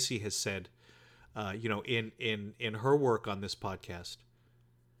as Tracy has said, in her work on this podcast,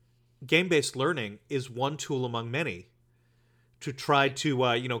 game-based learning is one tool among many to try to,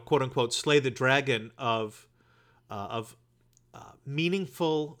 quote unquote, slay the dragon of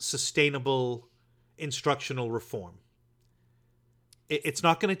meaningful, sustainable instructional reform. It's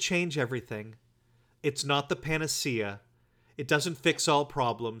not going to change everything. It's not the panacea. It doesn't fix all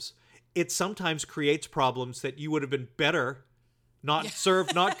problems. It sometimes creates problems that you would have been better not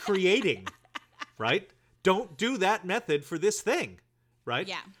creating, right? Don't do that method for this thing, right?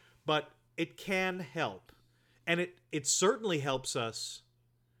 Yeah. But it can help. And it certainly helps us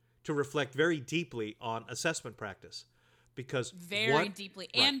to reflect very deeply on assessment practice. Because very deeply.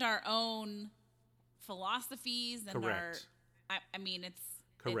 Right. And our own philosophies and correct. It's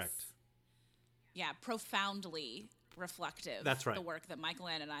correct. It's, profoundly reflective. That's right. The work that Michael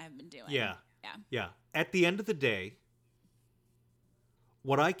Ann and I have been doing. Yeah. At the end of the day,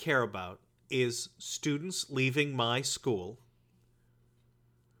 what I care about is students leaving my school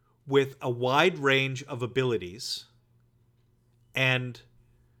with a wide range of abilities and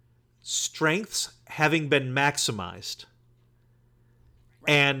strengths having been maximized Right.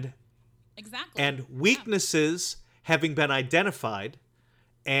 and Exactly. and weaknesses having been identified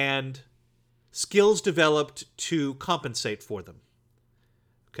and skills developed to compensate for them.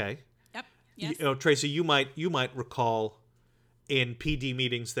 Okay? Yep. Yes. You know, Tracy, you might recall in PD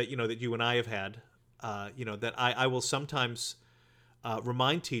meetings that that you and I have had, that I will sometimes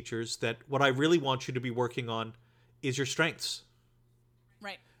remind teachers that what I really want you to be working on is your strengths.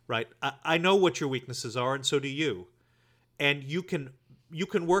 Right. Right? I know what your weaknesses are, and so do you, and you can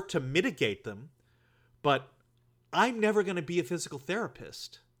work to mitigate them, but I'm never going to be a physical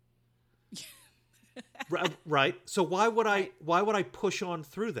therapist. Right? So why would I push on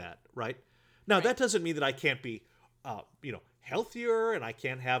through that, right? Now, that doesn't mean that I can't be healthier and I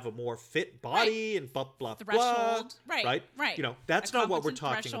can't have a more fit body and blah blah blah. Threshold. Right. That's A not what we're competent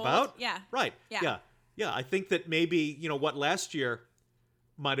talking threshold. about. Yeah. Right. Yeah. Yeah. I think that maybe, what last year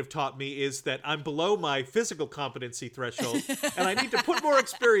might have taught me is that I'm below my physical competency threshold and I need to put more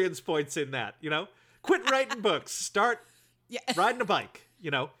experience points in that, Quit writing books, start riding a bike,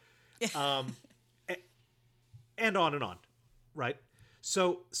 and on, right?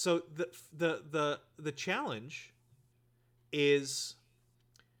 So the challenge is,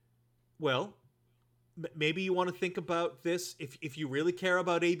 well, maybe you want to think about this. If you really care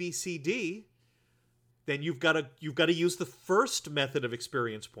about ABCD, then you've got to use the first method of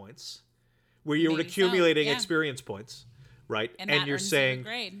experience points, where you're Maybe accumulating yeah. experience points, right? And that you're earns you a saying,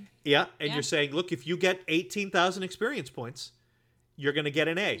 grade. yeah, and Yeah. you're saying, look, if you get 18,000 experience points, you're going to get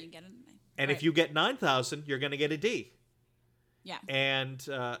an A. You get an A. And Right. if you get 9,000, you're going to get a D. Yeah. And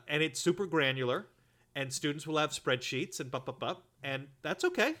it's super granular, and students will have spreadsheets and and that's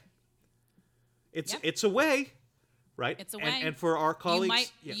okay. It's a way, right? It's a way. And for our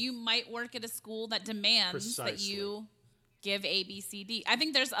colleagues, You might work at a school that demands that Precisely. you give A, B, C, D. I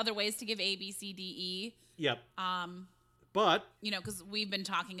think there's other ways to give A, B, C, D, E. Yep. But Because we've been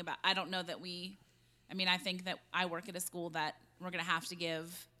talking about. I don't know that we. I mean, I think that I work at a school that we're going to have to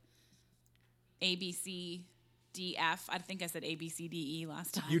give A, B, C, D, F. I think I said A, B, C, D, E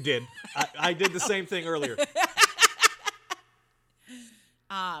last time. you did. I did the same thing earlier.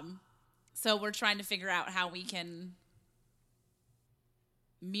 So we're trying to figure out how we can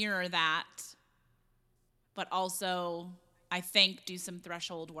mirror that, but also, I think, do some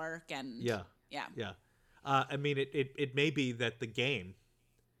threshold work and Yeah. yeah. I mean, it may be that the game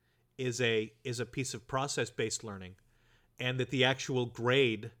is a piece of process-based learning, and that the actual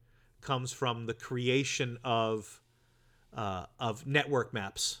grade comes from the creation of network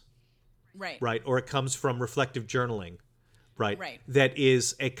maps, Right. Or it comes from reflective journaling, right? Right. That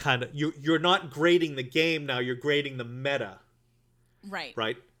is a kind of you're not grading the game now; you're grading the meta, Right.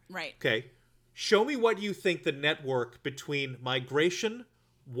 right? Right. Okay. Show me what you think the network between migration,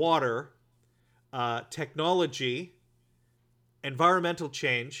 water, technology, environmental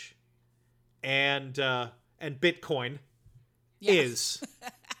change, and Bitcoin Yeah. is.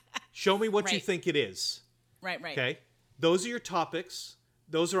 Show me what you Right. think it is. Right. Okay. Those are your topics.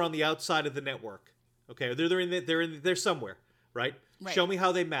 Those are on the outside of the network. Okay. They're somewhere, right? Right. Show me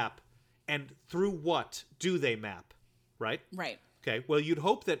how they map, and through what do they map, right? Right. Okay. Well, you'd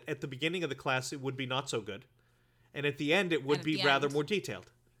hope that at the beginning of the class it would be not so good, and at the end it would at be the rather end. more detailed.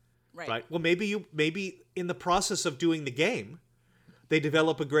 Right. Right. Well, maybe in the process of doing the game, they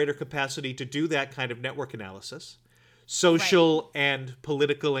develop a greater capacity to do that kind of network analysis, social and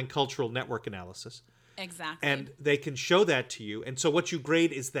political and cultural network analysis, Exactly. and they can show that to you. And so what you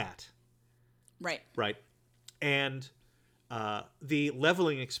grade is that, right. right? And the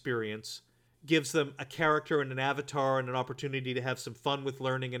leveling experience gives them a character and an avatar and an opportunity to have some fun with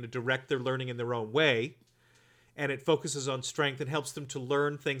learning and to direct their learning in their own way. And it focuses on strength and helps them to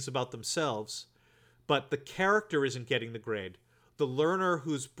learn things about themselves. But the character isn't getting the grade. The learner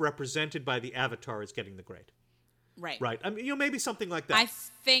who's represented by the avatar is getting the grade. Right. Right. I mean, maybe something like that. I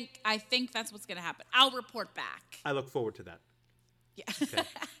think that's what's going to happen. I'll report back. I look forward to that. Yeah. Okay.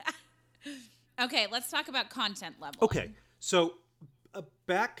 Okay, let's talk about content level. Okay. So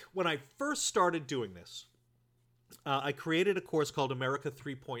back when I first started doing this, I created a course called America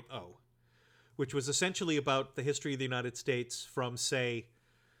 3.0, which was essentially about the history of the United States from, say,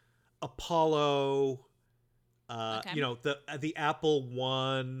 Apollo, the Apple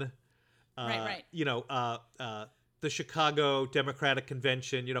I, Right. The Chicago Democratic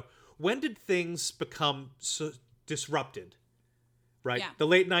Convention. When did things become so disrupted? Right, Yeah. the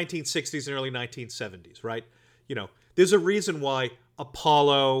late 1960s and early 1970s. Right, there's a reason why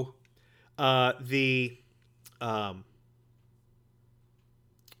Apollo, the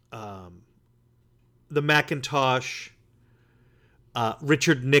Macintosh,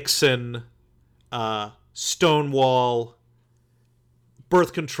 Richard Nixon, Stonewall,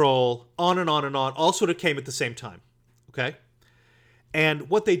 birth control, on and on and on, all sort of came at the same time. Okay? And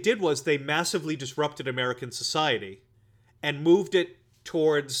what they did was they massively disrupted American society and moved it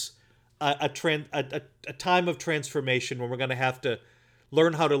towards a time of transformation when we're going to have to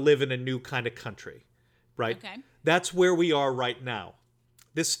learn how to live in a new kind of country, right? Okay. That's where we are right now.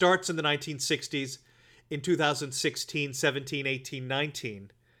 This starts in the 1960s. In 2016, 17, 18,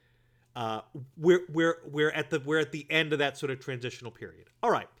 19, we're at the end of that sort of transitional period.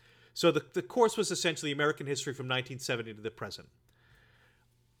 All right. So the course was essentially American history from 1970 to the present.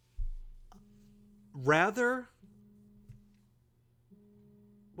 Rather,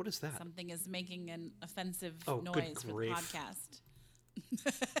 what is that? Something is making an offensive Oh, noise good for the grief. podcast.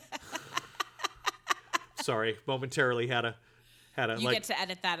 Sorry, momentarily had a You get to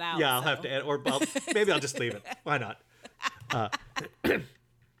edit that out. Yeah, I'll so. have to edit, or maybe I'll just leave it. Why not?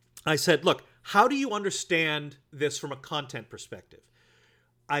 I said, look, how do you understand this from a content perspective?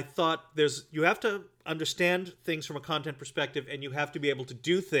 I thought you have to understand things from a content perspective, and you have to be able to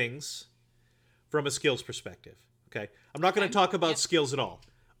do things from a skills perspective. Okay, I'm not going to talk about skills at all,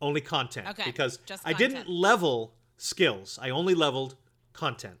 only content. Okay, because just I didn't content. level skills. I only leveled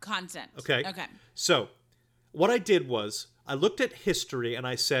content. Content. Okay. Okay. So, what I did was I looked at history and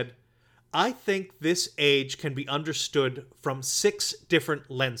I said, I think this age can be understood from 6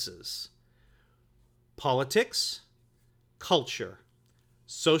 different lenses: politics, culture,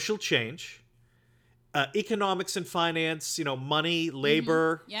 social change, economics and finance, money,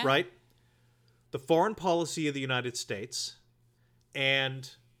 labor, Yeah. right? The foreign policy of the United States, and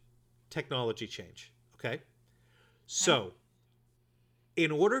technology change. Okay? So,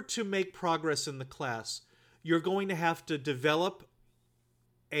 in order to make progress in the class, you're going to have to develop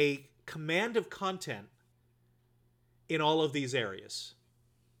a command of content in all of these areas.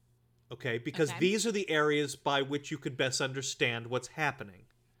 Okay? Because Okay. these are the areas by which you could best understand what's happening.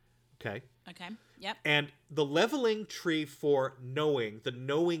 Okay? Okay. Yep. And the leveling tree for knowing, the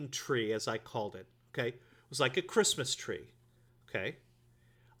knowing tree as I called it, okay, was like a Christmas tree. Okay?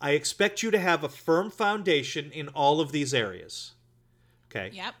 I expect you to have a firm foundation in all of these areas.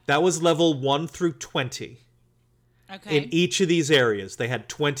 Okay? Yep. That was level 1 through 20. Okay. In each of these areas, they had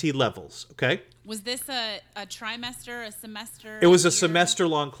 20 levels. Okay? Was this a trimester, a semester? It was a year?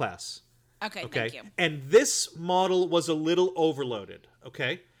 semester-long class. Okay. Okay? Thank you. And this model was a little overloaded.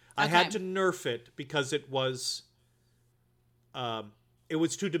 Okay? I had Okay. to nerf it because it was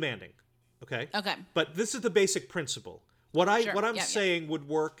too demanding. Okay? Okay. But this is the basic principle. What I'm Sure. Yeah. saying would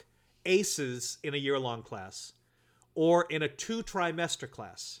work aces in a year-long class or in a 2-trimester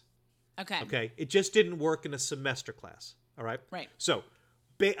class. Okay. Okay? It just didn't work in a semester class. All right? Right. So,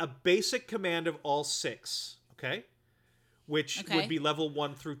 a basic command of all 6, okay? Which Okay. would be level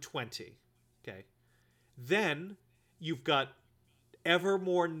 1 through 20. Okay? Then you've got ever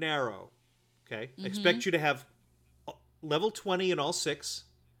more narrow. Okay? I expect you to have level 20 in all 6,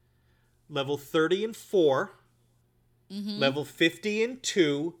 level 30 in 4, level 50 in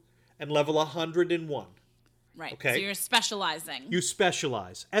 2, and level 100 in 1. Right. Okay. So you're specializing. You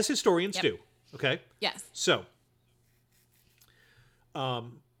specialize, as historians Yep. do. Okay? Yes. So, let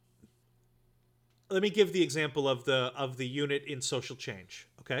me give the example of the unit in social change.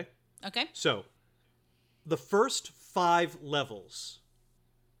 Okay? Okay. So, the first 5 levels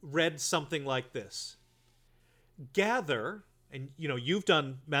read something like this: gather, and you've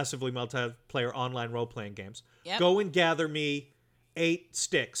done massively multiplayer online role-playing games. Yep. Go and gather me 8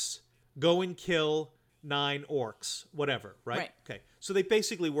 sticks. Go and kill 9 orcs. Whatever, right? Right. Okay. So they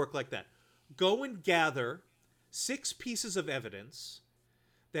basically work like that. Go and gather 6 pieces of evidence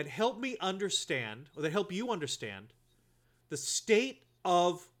that help me understand, or that help you understand, the state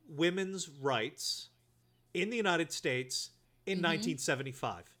of women's rights in the United States in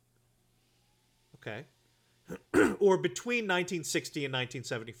 1975. Okay? Or between 1960 and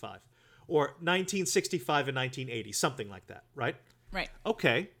 1975. Or 1965 and 1980, something like that, right? Right.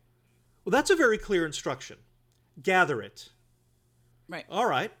 Okay. Well, that's a very clear instruction. Gather it. Right. All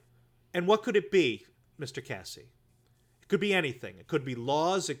right. And what could it be, Mr. Cassie? It could be anything. It could be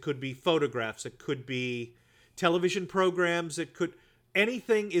laws. It could be photographs. It could be television programs. It could...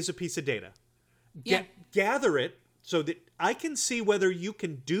 Anything is a piece of data. Yeah. Gather it so that I can see whether you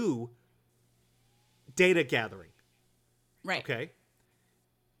can do data gathering. Right. Okay?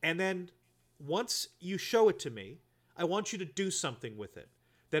 And then once you show it to me, I want you to do something with it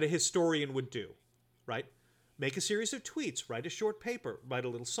that a historian would do, right? Make a series of tweets, write a short paper, write a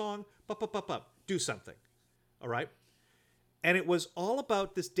little song, do something, all right? And it was all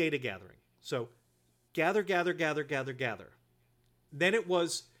about this data gathering. So gather. Then it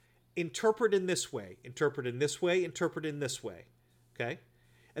was interpret in this way, interpret in this way, interpret in this way. Okay?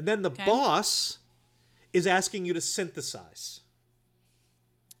 And then the boss is asking you to synthesize.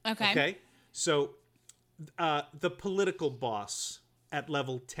 Okay. Okay? So the political boss at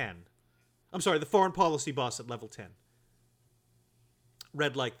level 10. I'm sorry, the foreign policy boss at level 10.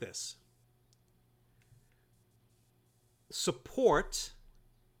 Read like this. Support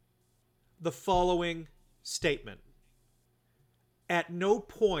the following statement. At no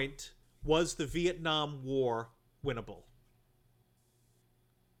point was the Vietnam War winnable.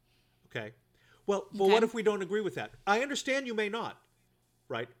 Okay. Well, what if we don't agree with that? I understand you may not,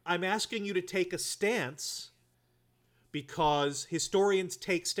 right? I'm asking you to take a stance because historians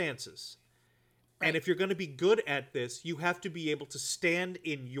take stances. Right. And if you're going to be good at this, you have to be able to stand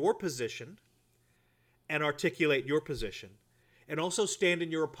in your position and articulate your position, and also stand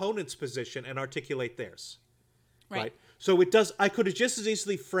in your opponent's position and articulate theirs. Right? So it does. I could have just as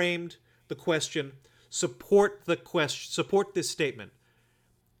easily framed the question, support this statement.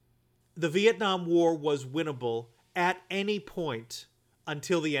 The Vietnam War was winnable at any point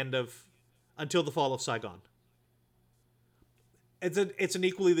until the fall of Saigon. It's an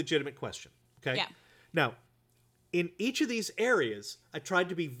equally legitimate question. Okay. Yeah. Now, in each of these areas, I tried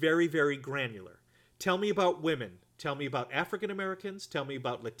to be very, very granular. Tell me about women. Tell me about African Americans. Tell me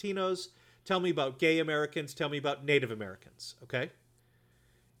about Latinos. Tell me about gay Americans. Tell me about Native Americans. Okay.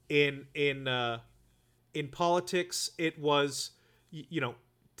 In politics, it was,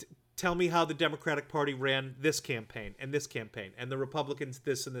 tell me how the Democratic Party ran this campaign, and the Republicans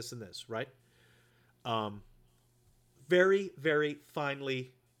this and this and this. Right. Very, very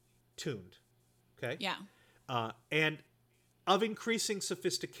finely tuned. Okay. Yeah. And of increasing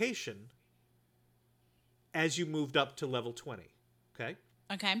sophistication as you moved up to level 20. Okay.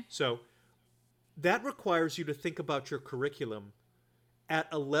 Okay. So that requires you to think about your curriculum at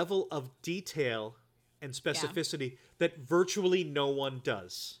a level of detail and specificity that virtually no one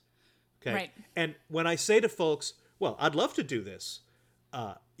does. Okay. Right. And when I say to folks, well, I'd love to do this,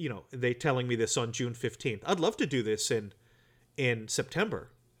 they telling me this on June 15th. I'd love to do this in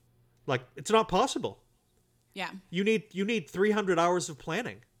September. Like, it's not possible. Yeah. You need 300 hours of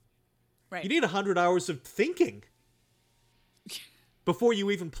planning. Right. You need 100 hours of thinking before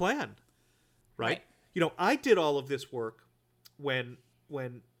you even plan. Right? I did all of this work when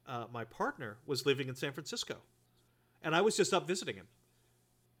my partner was living in San Francisco, and I was just up visiting him.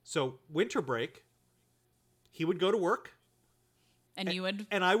 So winter break, he would go to work, and you would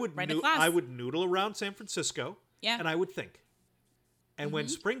and I would write a class. I would noodle around San Francisco, yeah, and I would think. And when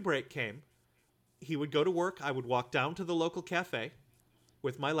spring break came, he would go to work. I would walk down to the local cafe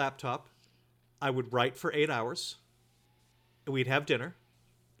with my laptop. I would write for 8 hours. We'd have dinner,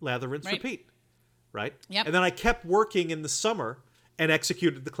 lather, rinse, repeat. Right? Yep. And then I kept working in the summer and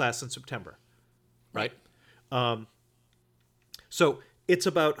executed the class in September. Right? So it's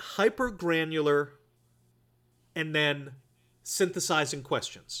about hyper-granular and then synthesizing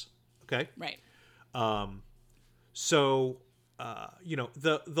questions. Okay? Right. So,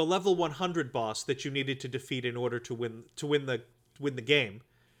 the level 100 boss that you needed to defeat in order to win the game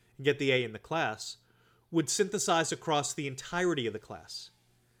and get the A in the class would synthesize across the entirety of the class.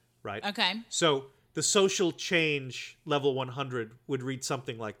 Right? Okay. So the social change level 100 would read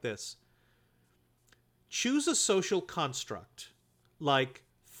something like this. Choose a social construct like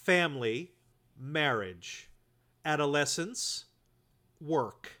family, marriage, adolescence,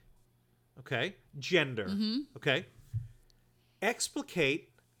 work, okay, gender, okay?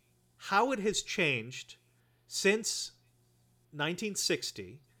 Explicate how it has changed since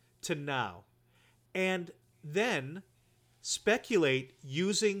 1960 to now, and then speculate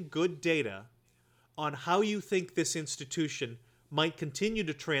using good data on how you think this institution might continue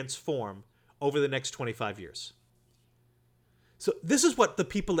to transform over the next 25 years. So this is what the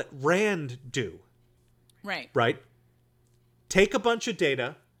people at RAND do. Right. Right? Take a bunch of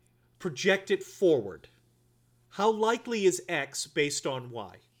data, project it forward. How likely is X based on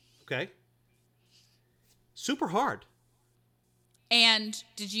Y? Okay? Super hard. And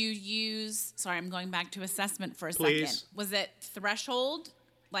did you use, sorry, I'm going back to assessment for a Please. second. Was it threshold?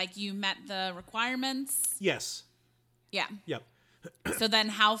 Like you met the requirements? Yes. Yeah. Yep. So then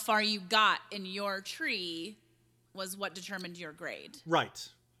how far you got in your tree was what determined your grade. Right.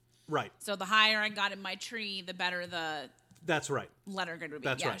 Right. So the higher I got in my tree, the better the That's right. letter grade would be.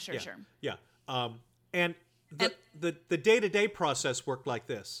 That's yeah, right. Sure, sure. Yeah. And the day-to-day process worked like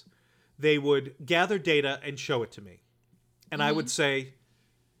this. They would gather data and show it to me. And I would say,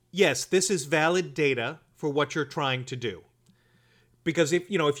 yes, this is valid data for what you're trying to do. Because if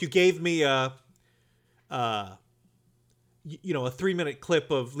you gave me a 3-minute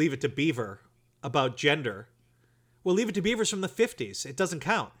clip of Leave It to Beaver about gender. Well, Leave It to Beaver's from the 50s. It doesn't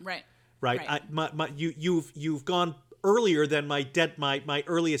count. Right. Right. Right. You've gone earlier than my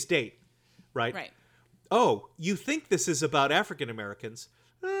earliest date. Right. Right. Oh, you think this is about African Americans?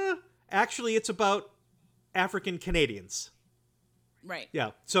 Actually, it's about African Canadians. Right.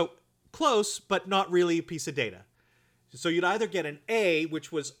 Yeah. So close, but not really a piece of data. So you'd either get an A,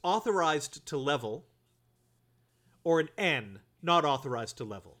 which was authorized to level, or an N, not authorized to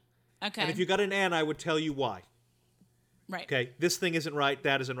level. Okay. And if you got an N, I would tell you why. Right. Okay, this thing isn't right,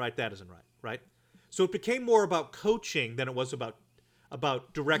 that isn't right, that isn't right, right? So it became more about coaching than it was about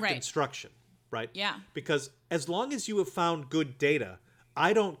direct Right. instruction, right? Yeah. Because as long as you have found good data,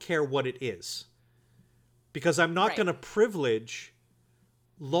 I don't care what it is. Because I'm not Right. going to privilege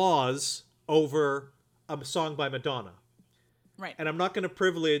laws over a song by Madonna. Right. And I'm not going to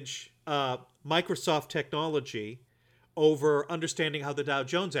privilege Microsoft technology over understanding how the Dow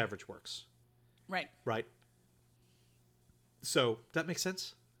Jones average works, Right. right? So, does that make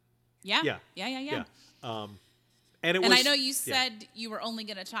sense? Yeah. Yeah. Yeah. And it And was, I know you yeah. said you were only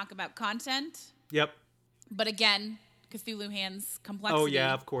going to talk about content, Yep. but again, Cthulhu Hands complexity. Oh,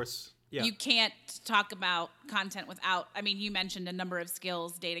 yeah, of course. Yeah. You can't talk about content without, I mean, you mentioned a number of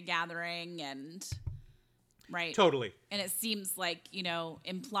skills, data gathering and, right? Totally. And it seems like,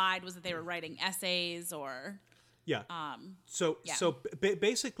 implied was that they were writing essays or, Yeah. So yeah. so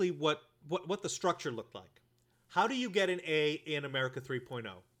basically what the structure looked like. How do you get an A in America 3.0?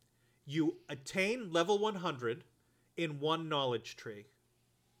 You attain level 100 in one knowledge tree.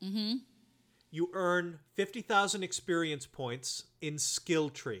 mm-hmm. You earn 50,000 experience points in skill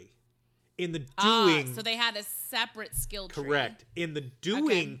tree. In the doing, So they had a separate skill tree. correct. In the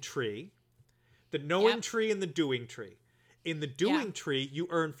doing Okay. tree, the knowing Yep. tree and the doing tree. In the doing Yeah. tree, you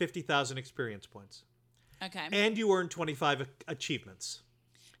earn 50,000 experience points. Okay. And you earn 25 achievements.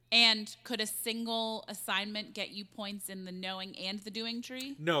 And could a single assignment get you points in the knowing and the doing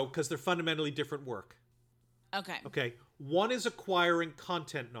tree? No, because they're fundamentally different work. Okay. Okay. One is acquiring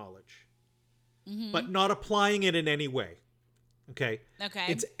content knowledge, Mm-hmm. but not applying it in any way. Okay.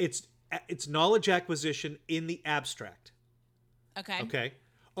 Okay. It's knowledge acquisition in the abstract. Okay. Okay.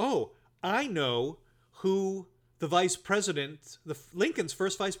 Oh, I know who the vice president, Lincoln's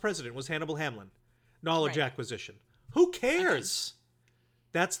first vice president was Hannibal Hamlin. Knowledge Right. acquisition. Who cares?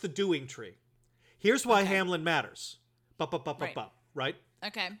 That's the doing tree. Here's why Okay. Hamlin matters. Right. Right?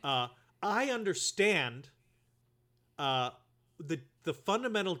 Okay. I understand the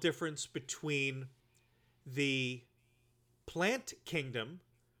fundamental difference between the plant kingdom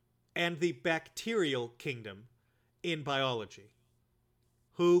and the bacterial kingdom in biology.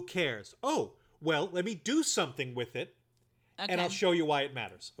 Who cares? Oh, well, let me do something with it, Okay. and I'll show you why it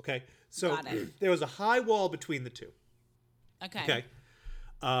matters. Okay? So Got it. there was a high wall between the two. Okay. Okay?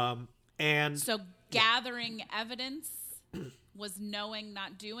 And So gathering evidence was knowing,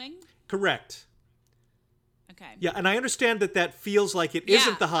 not doing? correct. Okay. Yeah, and I understand that feels like it Yeah,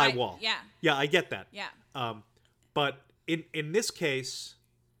 not the high I- wall. yeah. Yeah, I get that. Yeah. But in this case,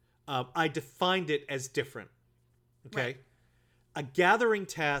 I defined it as different. Okay? Right. A gathering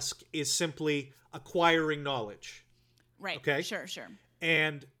task is simply acquiring knowledge Right. Okay. Sure.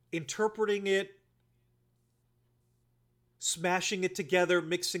 and interpreting it, smashing it together,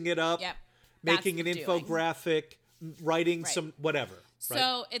 mixing it up, Yep. making That's an the doing. infographic, writing Right. some whatever. Right?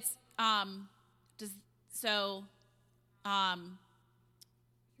 So it's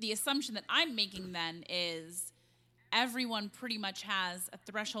the assumption that I'm making then is everyone pretty much has a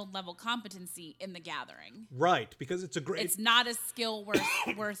threshold level competency in the gathering. Right, because it's a great It's not a skill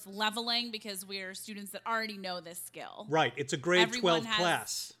worth leveling because we're students that already know this skill. right. It's a grade Everyone 12 has-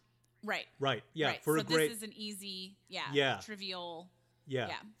 class. Right. Right. Yeah. Right. For so a grade. this is an easy, Yeah. trivial. Yeah.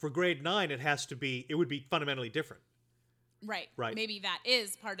 yeah. For grade 9, it would be fundamentally different. Right. Right. Maybe that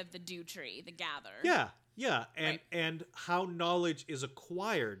is part of the do tree, the gather. Yeah. Yeah. And Right. and how knowledge is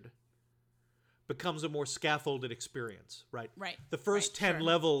acquired becomes a more scaffolded experience, right? Right. The first Right, 10 sure.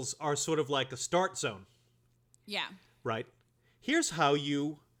 levels are sort of like a start zone, Yeah. right? Here's how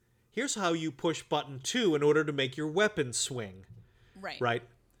you push button 2 in order to make your weapon swing, Right. right?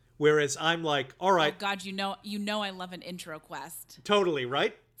 Whereas I'm like, all right, Oh God, you know I love an intro quest. totally,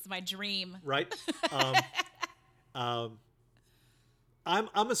 right? It's my dream. Right? I'm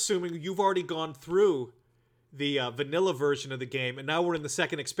assuming you've already gone through the vanilla version of the game, and now we're in the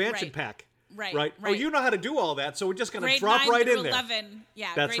second expansion Right. pack. Right. Right? Oh, Right. you know how to do all that, so we're just going to Grade drop 9 right through in there. 11.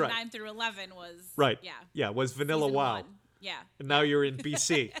 Yeah. That's grade right. 9 through 11 was. Right. Yeah. Yeah, was vanilla season WoW. 1. Yeah. And now you're in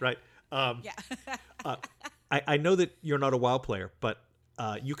BC, right? Yeah. I know that you're not a WoW player, but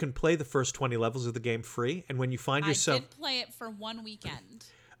you can play the first 20 levels of the game free, and when you find yourself... I did play it for one weekend.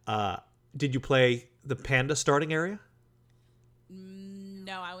 Did you play the panda starting area?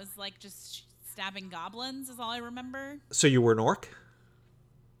 No, I was like just stabbing goblins is all I remember. So you were an orc?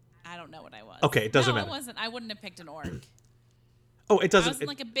 I don't know what I was. Okay, it doesn't matter. No, I wasn't. I wouldn't have picked an orc. Oh, it doesn't... I was in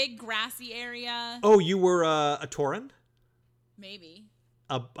like a big grassy area. Oh, you were a Tauren? Maybe.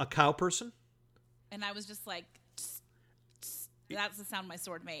 A cow person? And I was just like... That's the sound my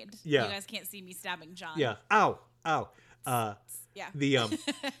sword made. Yeah. You guys can't see me stabbing John. Yeah. Ow. Ow. Yeah.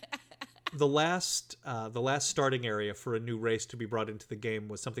 The last starting area for a new race to be brought into the game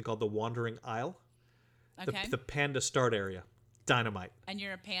was something called the Wandering Isle. Okay. The panda start area. Dynamite. And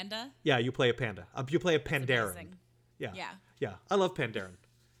you're a panda? Yeah, you play a panda. You play a Pandaren. Amazing. Yeah. Yeah. Yeah. I love Pandaren.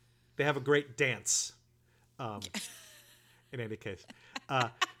 They have a great dance. In any case.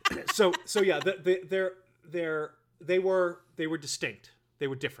 So yeah, they were distinct. They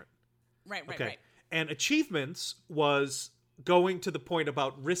were different. Right. Okay. And achievements was going to the point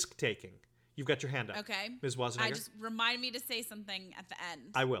about risk taking. You've got your hand up. Okay. Ms. Wazenegger? Just remind me to say something at the end.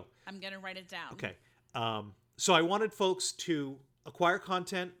 I will. I'm going to write it down. Okay. So I wanted folks to acquire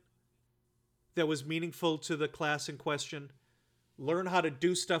content that was meaningful to the class in question, learn how to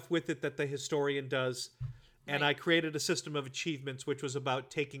do stuff with it that the historian does, and Right. I created a system of achievements which was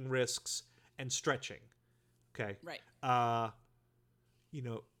about taking risks and stretching. Okay. Right.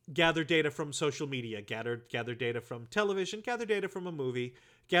 Gather data from social media, gather data from television, gather data from a movie,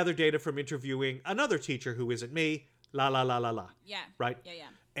 gather data from interviewing another teacher who isn't me, la la la la la. Yeah. Right? Yeah.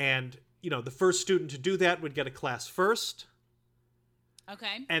 And, the first student to do that would get a class first,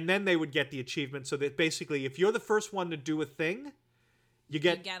 Okay. and then they would get the achievement, so that basically if you're the first one to do a thing, you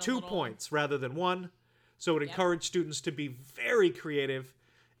get get a 2 little- points rather than 1. So it encouraged students to be very creative,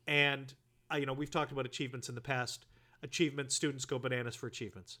 and we've talked about achievements in the past. Achievements, students go bananas for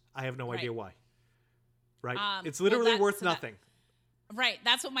achievements. I have no idea why. Right? It's literally worth nothing. Right.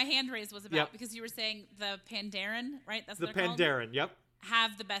 That's what my hand raise was about Yep. because you were saying the Pandaren, right? That's The what they're called? Pandaren, yep.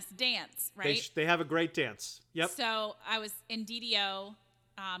 Have the best dance, right? They have a great dance. Yep. So I was in DDO,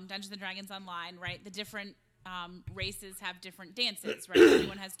 Dungeons and Dragons Online, right? The different races have different dances, right?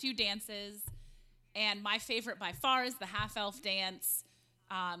 Everyone has 2 dances. And my favorite by far is the half-elf dance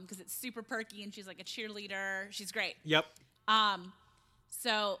because it's super perky and she's like a cheerleader. She's great. Yep.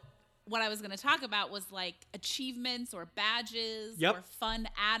 So what I was going to talk about was like achievements or badges Yep. or fun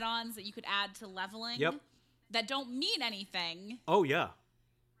add-ons that you could add to leveling Yep. that don't mean anything, Oh, yeah.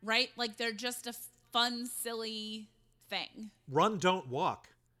 right? Like they're just a fun, silly thing. Run, don't walk.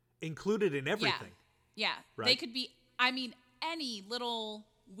 Included in everything. Yeah. They Right. could be, any little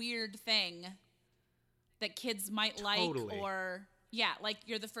weird thing that kids might like Totally. or, like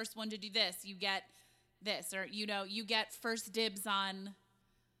you're the first one to do this. You get this or, you get first dibs on,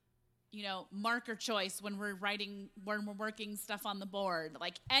 marker choice when we're working stuff on the board.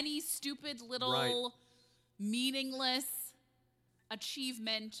 Like any stupid little meaningless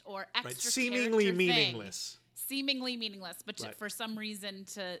achievement or extra Right. Seemingly character meaningless. thing. Seemingly meaningless, but Right. for some reason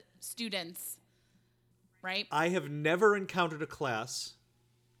to students, right? I have never encountered a class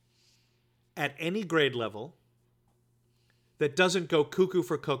at any grade level that doesn't go cuckoo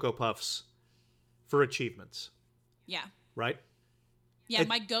for Cocoa Puffs for achievements, Yeah. right? Yeah,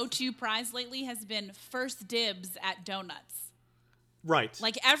 my go-to prize lately has been first dibs at donuts. Right.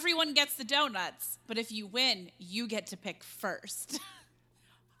 Like everyone gets the donuts, but if you win, you get to pick first.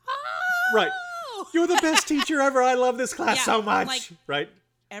 Right. Oh! You're the best teacher ever. I love this class Yeah, so much. like- Right?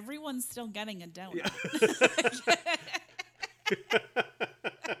 Everyone's still getting a donut.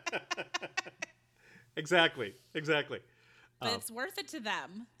 Exactly. But it's worth it to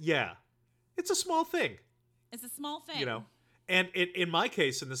them. Yeah. It's a small thing, It's a small thing. And in my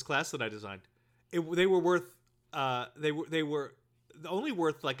case, in this class that I designed, they were worth they were only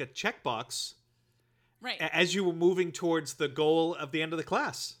worth like a checkbox Right. as you were moving towards the goal of the end of the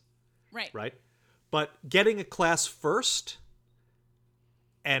class. Right. Right? But getting a class first,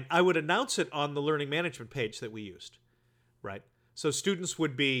 and I would announce it on the learning management page that we used, right? So students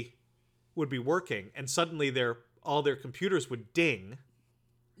would be working, and suddenly all their computers would ding,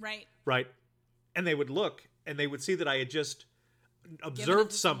 Right. right? And they would look, and they would see that I had just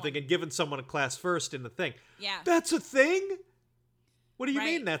observed to something someone. and given someone a class first in the thing. Yeah. That's a thing? What do you Right.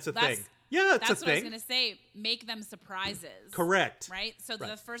 mean that's a That's- thing? Yeah, it's That's a what I was thing. going to say. Make them surprises. Correct. Right? So Right.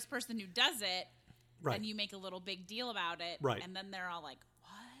 the first person who does it, Right. then you make a little big deal about it. Right. And then they're all like,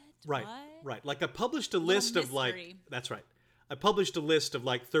 what? Right. What? Right. Like I published a list of mystery. that's right. I published a list of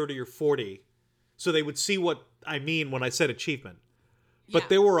like 30 or 40 so they would see what I mean when I said achievement. But Yeah.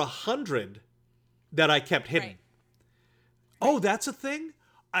 there were 100 that I kept hidden. Right. Oh, that's a thing?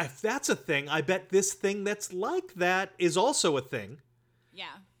 If that's a thing, I bet this thing that's like that is also a thing.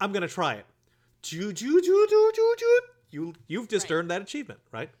 Yeah. I'm going to try it. You've just Right. earned that achievement,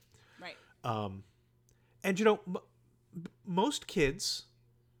 right? Right. And most kids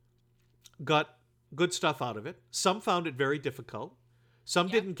got good stuff out of it. Some found it very difficult. Some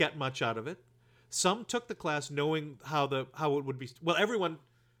Yeah. didn't get much out of it. Some took the class knowing how it would be. Well, everyone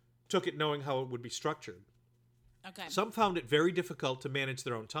took it knowing how it would be structured. Okay. Some found it very difficult to manage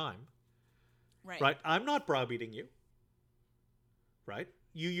their own time. Right? I'm not browbeating you. Right?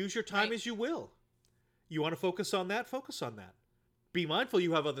 You use your time Right. as you will. You want to focus on that? Focus on that. Be mindful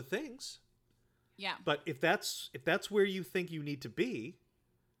you have other things. Yeah. But if that's where you think you need to be,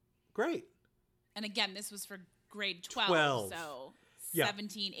 great. And again, this was for grade 12. 12. So Yeah.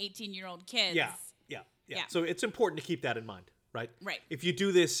 17, 18-year-old kids. Yeah. Yeah. So it's important to keep that in mind, right? Right. If you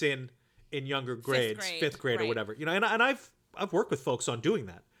do this in younger grades, fifth grade or right. whatever, and I've worked with folks on doing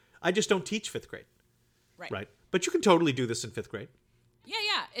that. I just don't teach fifth grade, right? But you can totally do this in fifth grade. Yeah.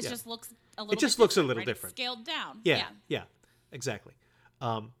 It just looks a little. It just bit looks a different, little right? different. It's scaled down. Yeah, exactly.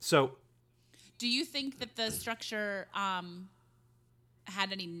 So Do you think that the structure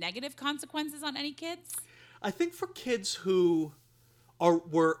had any negative consequences on any kids? I think for kids who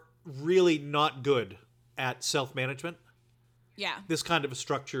were really not good at self-management, Yeah. this kind of a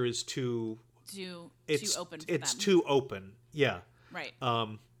structure is too Too open for it's them. too open. Yeah. Right.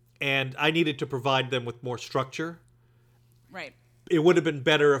 And I needed to provide them with more structure. Right. It would have been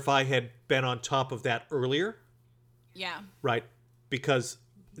better if I had been on top of that earlier, Yeah. right? Because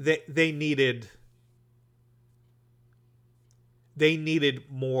they needed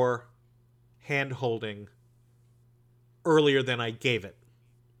more hand-holding earlier than I gave it.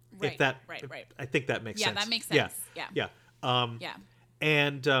 Right. If that, right. I think that makes Yeah, sense. that makes sense. Yeah. Yeah. Yeah.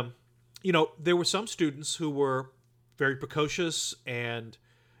 And, there were some students who were very precocious and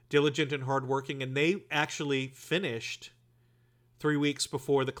diligent and hardworking, and they actually finished 3 weeks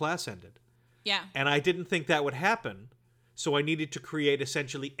before the class ended. Yeah. And I didn't think that would happen, so I needed to create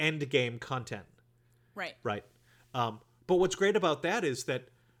essentially end game content. Right. Right. But what's great about that is that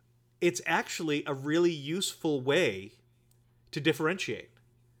it's actually a really useful way to differentiate.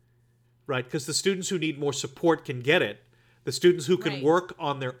 Right? Because the students who need more support can get it. The students who can Right. work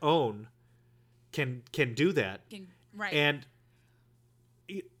on their own can do that. Right. And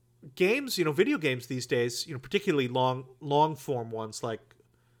games, video games these days, particularly long form ones like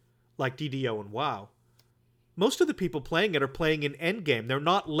DDO and WoW, most of the people playing it are playing in endgame. They're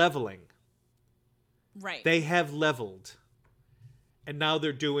not leveling. Right. They have leveled. And now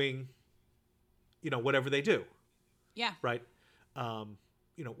they're doing, whatever they do. Yeah. Right?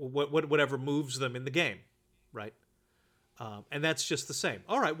 Whatever moves them in the game. Right? And that's just the same.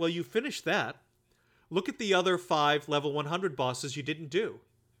 All right, well, you finished that. Look at the other 5 level 100 bosses you didn't do.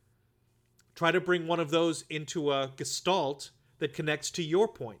 Try to bring one of those into a gestalt that connects to your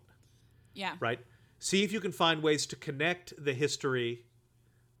point. Yeah. Right? See if you can find ways to connect the history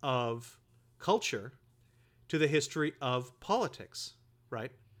of culture to the history of politics,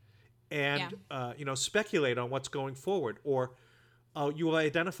 right? And, speculate on what's going forward. Or you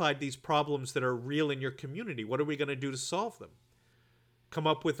identified these problems that are real in your community. What are we going to do to solve them? Come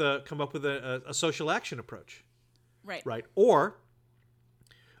up with a social action approach. Right. Right? Or,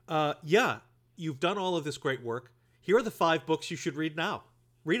 you've done all of this great work. Here are the 5 books you should read now.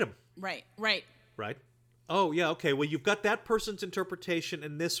 Read them. Right. Right? Oh, yeah, okay. Well, you've got that person's interpretation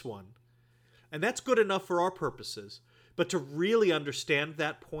in this one. And that's good enough for our purposes. But to really understand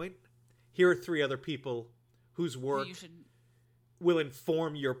that point, here are 3 other people whose work will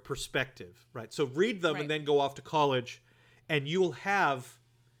inform your perspective. Right? So read them and then go off to college, and you'll have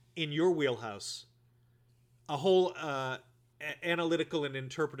in your wheelhouse a whole analytical and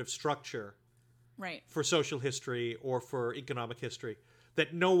interpretive structure for social history or for economic history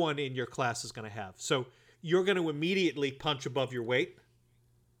that no one in your class is going to have. So you're going to immediately punch above your weight,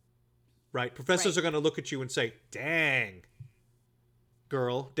 right? Professors are going to look at you and say, dang,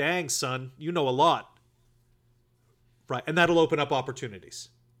 girl, dang, son, you know a lot. Right, and that'll open up opportunities.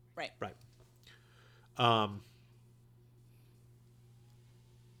 Right. I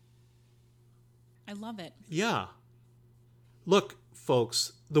love it. Yeah. Look,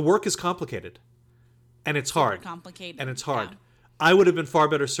 folks, the work is complicated. And it's hard. Complicated. And it's hard. Yeah. I would have been far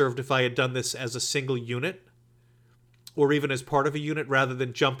better served if I had done this as a single unit or even as part of a unit rather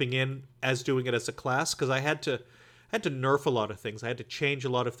than jumping in as doing it as a class, because I had to nerf a lot of things. I had to change a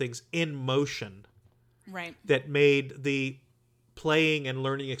lot of things in motion. Right. That made the playing and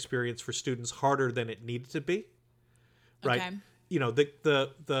learning experience for students harder than it needed to be. Right? Okay.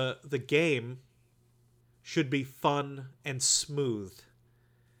 The game should be fun and smooth.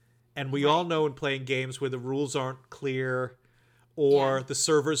 And we all know in playing games where the rules aren't clear or the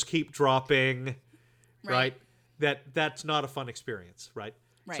servers keep dropping, right? That's not a fun experience, right?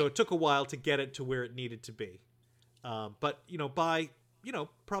 So it took a while to get it to where it needed to be. But, by,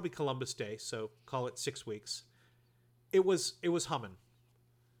 probably Columbus Day, so call it 6 weeks, it was humming.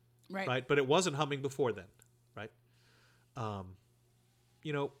 Right. But it wasn't humming before then, right?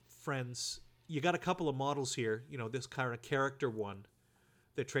 Friends, you got a couple of models here, this kind of character one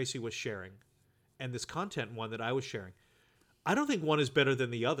that Tracy was sharing and this content one that I was sharing. I don't think one is better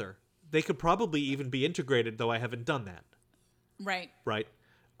than the other. They could probably even be integrated, though I haven't done that. Right.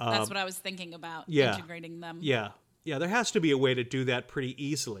 That's what I was thinking about, integrating them. Yeah, there has to be a way to do that pretty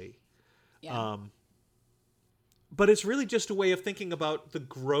easily. Yeah. But it's really just a way of thinking about the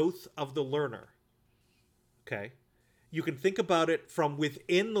growth of the learner. Okay? You can think about it from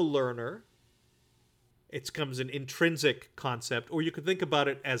within the learner. It becomes an intrinsic concept. Or you could think about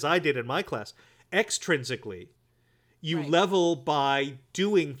it, as I did in my class, extrinsically. You level by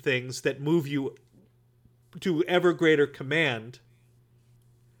doing things that move you to ever greater command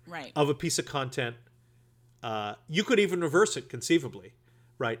of a piece of content. You could even reverse it conceivably,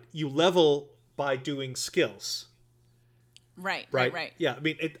 right? You level by doing skills. Right. Yeah, I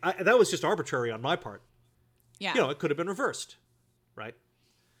mean, that was just arbitrary on my part. Yeah. It could have been reversed, right?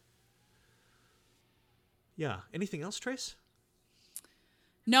 Yeah. Anything else, Trace?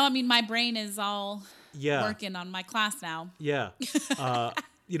 No, I mean, my brain is all working on my class now. Yeah.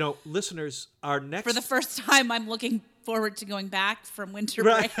 Listeners, our next... For the first time, I'm looking forward to going back from winter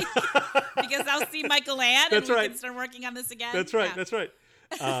break because I'll see Michael Ann and we can start working on this again. That's right. That's right.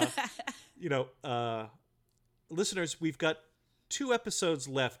 Listeners, we've got 2 episodes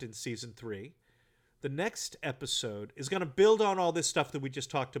left in season 3. The next episode is going to build on all this stuff that we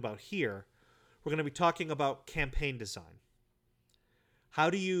just talked about here. We're going to be talking about campaign design. How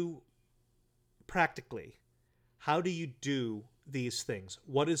do you do these things?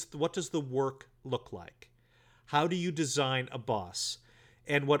 What does the work look like? How do you design a boss?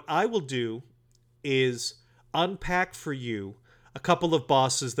 And what I will do is unpack for you a couple of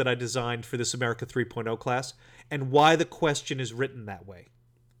bosses that I designed for this America 3.0 class and why the question is written that way.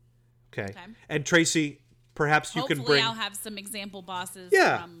 Okay. And Tracy, perhaps you can bring... Hopefully I'll have some example bosses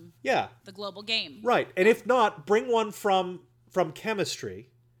from the global game. Right. And if not, bring one from chemistry.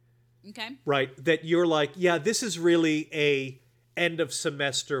 Okay. Right. That you're like, this is really a end of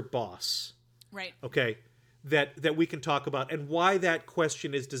semester boss. Right. Okay. That we can talk about and why that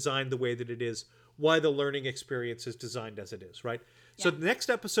question is designed the way that it is, why the learning experience is designed as it is, right? Yeah. So the next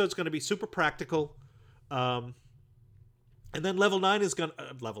episode is going to be super practical. And then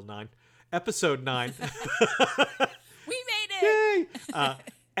episode 9. We made it! Yay!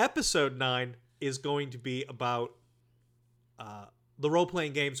 Episode 9 is going to be about the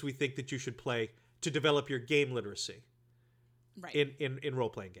role-playing games we think that you should play to develop your game literacy in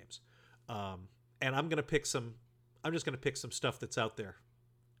role-playing games. And I'm just going to pick some stuff that's out there.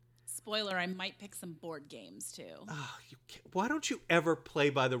 Spoiler, I might pick some board games too. Oh, why don't you ever play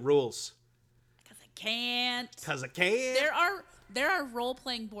by the rules? Because I can't. Because I can't. There are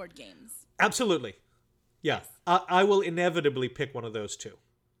role-playing board games. Absolutely. Yeah. Yes. I will inevitably pick one of those too.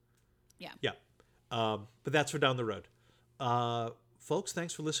 Yeah. Yeah. But that's for down the road. Folks,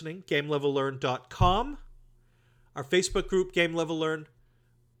 thanks for listening. GameLevelLearn.com. Our Facebook group, Game Level Learn.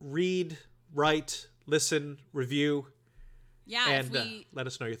 Read, write, listen, review. Yeah. And let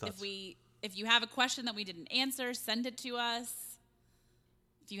us know your thoughts. If you have a question that we didn't answer, send it to us.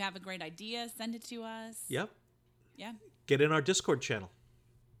 If you have a great idea, send it to us. Yep. Yeah. Get in our Discord channel.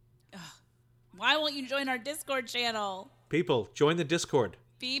 Ugh. Why won't you join our Discord channel? People, join the Discord.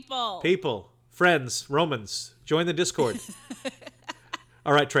 People. Friends, Romans, join the Discord.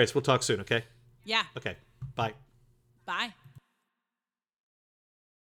 All right, Trace, we'll talk soon, okay? Yeah. Okay. Bye. Bye.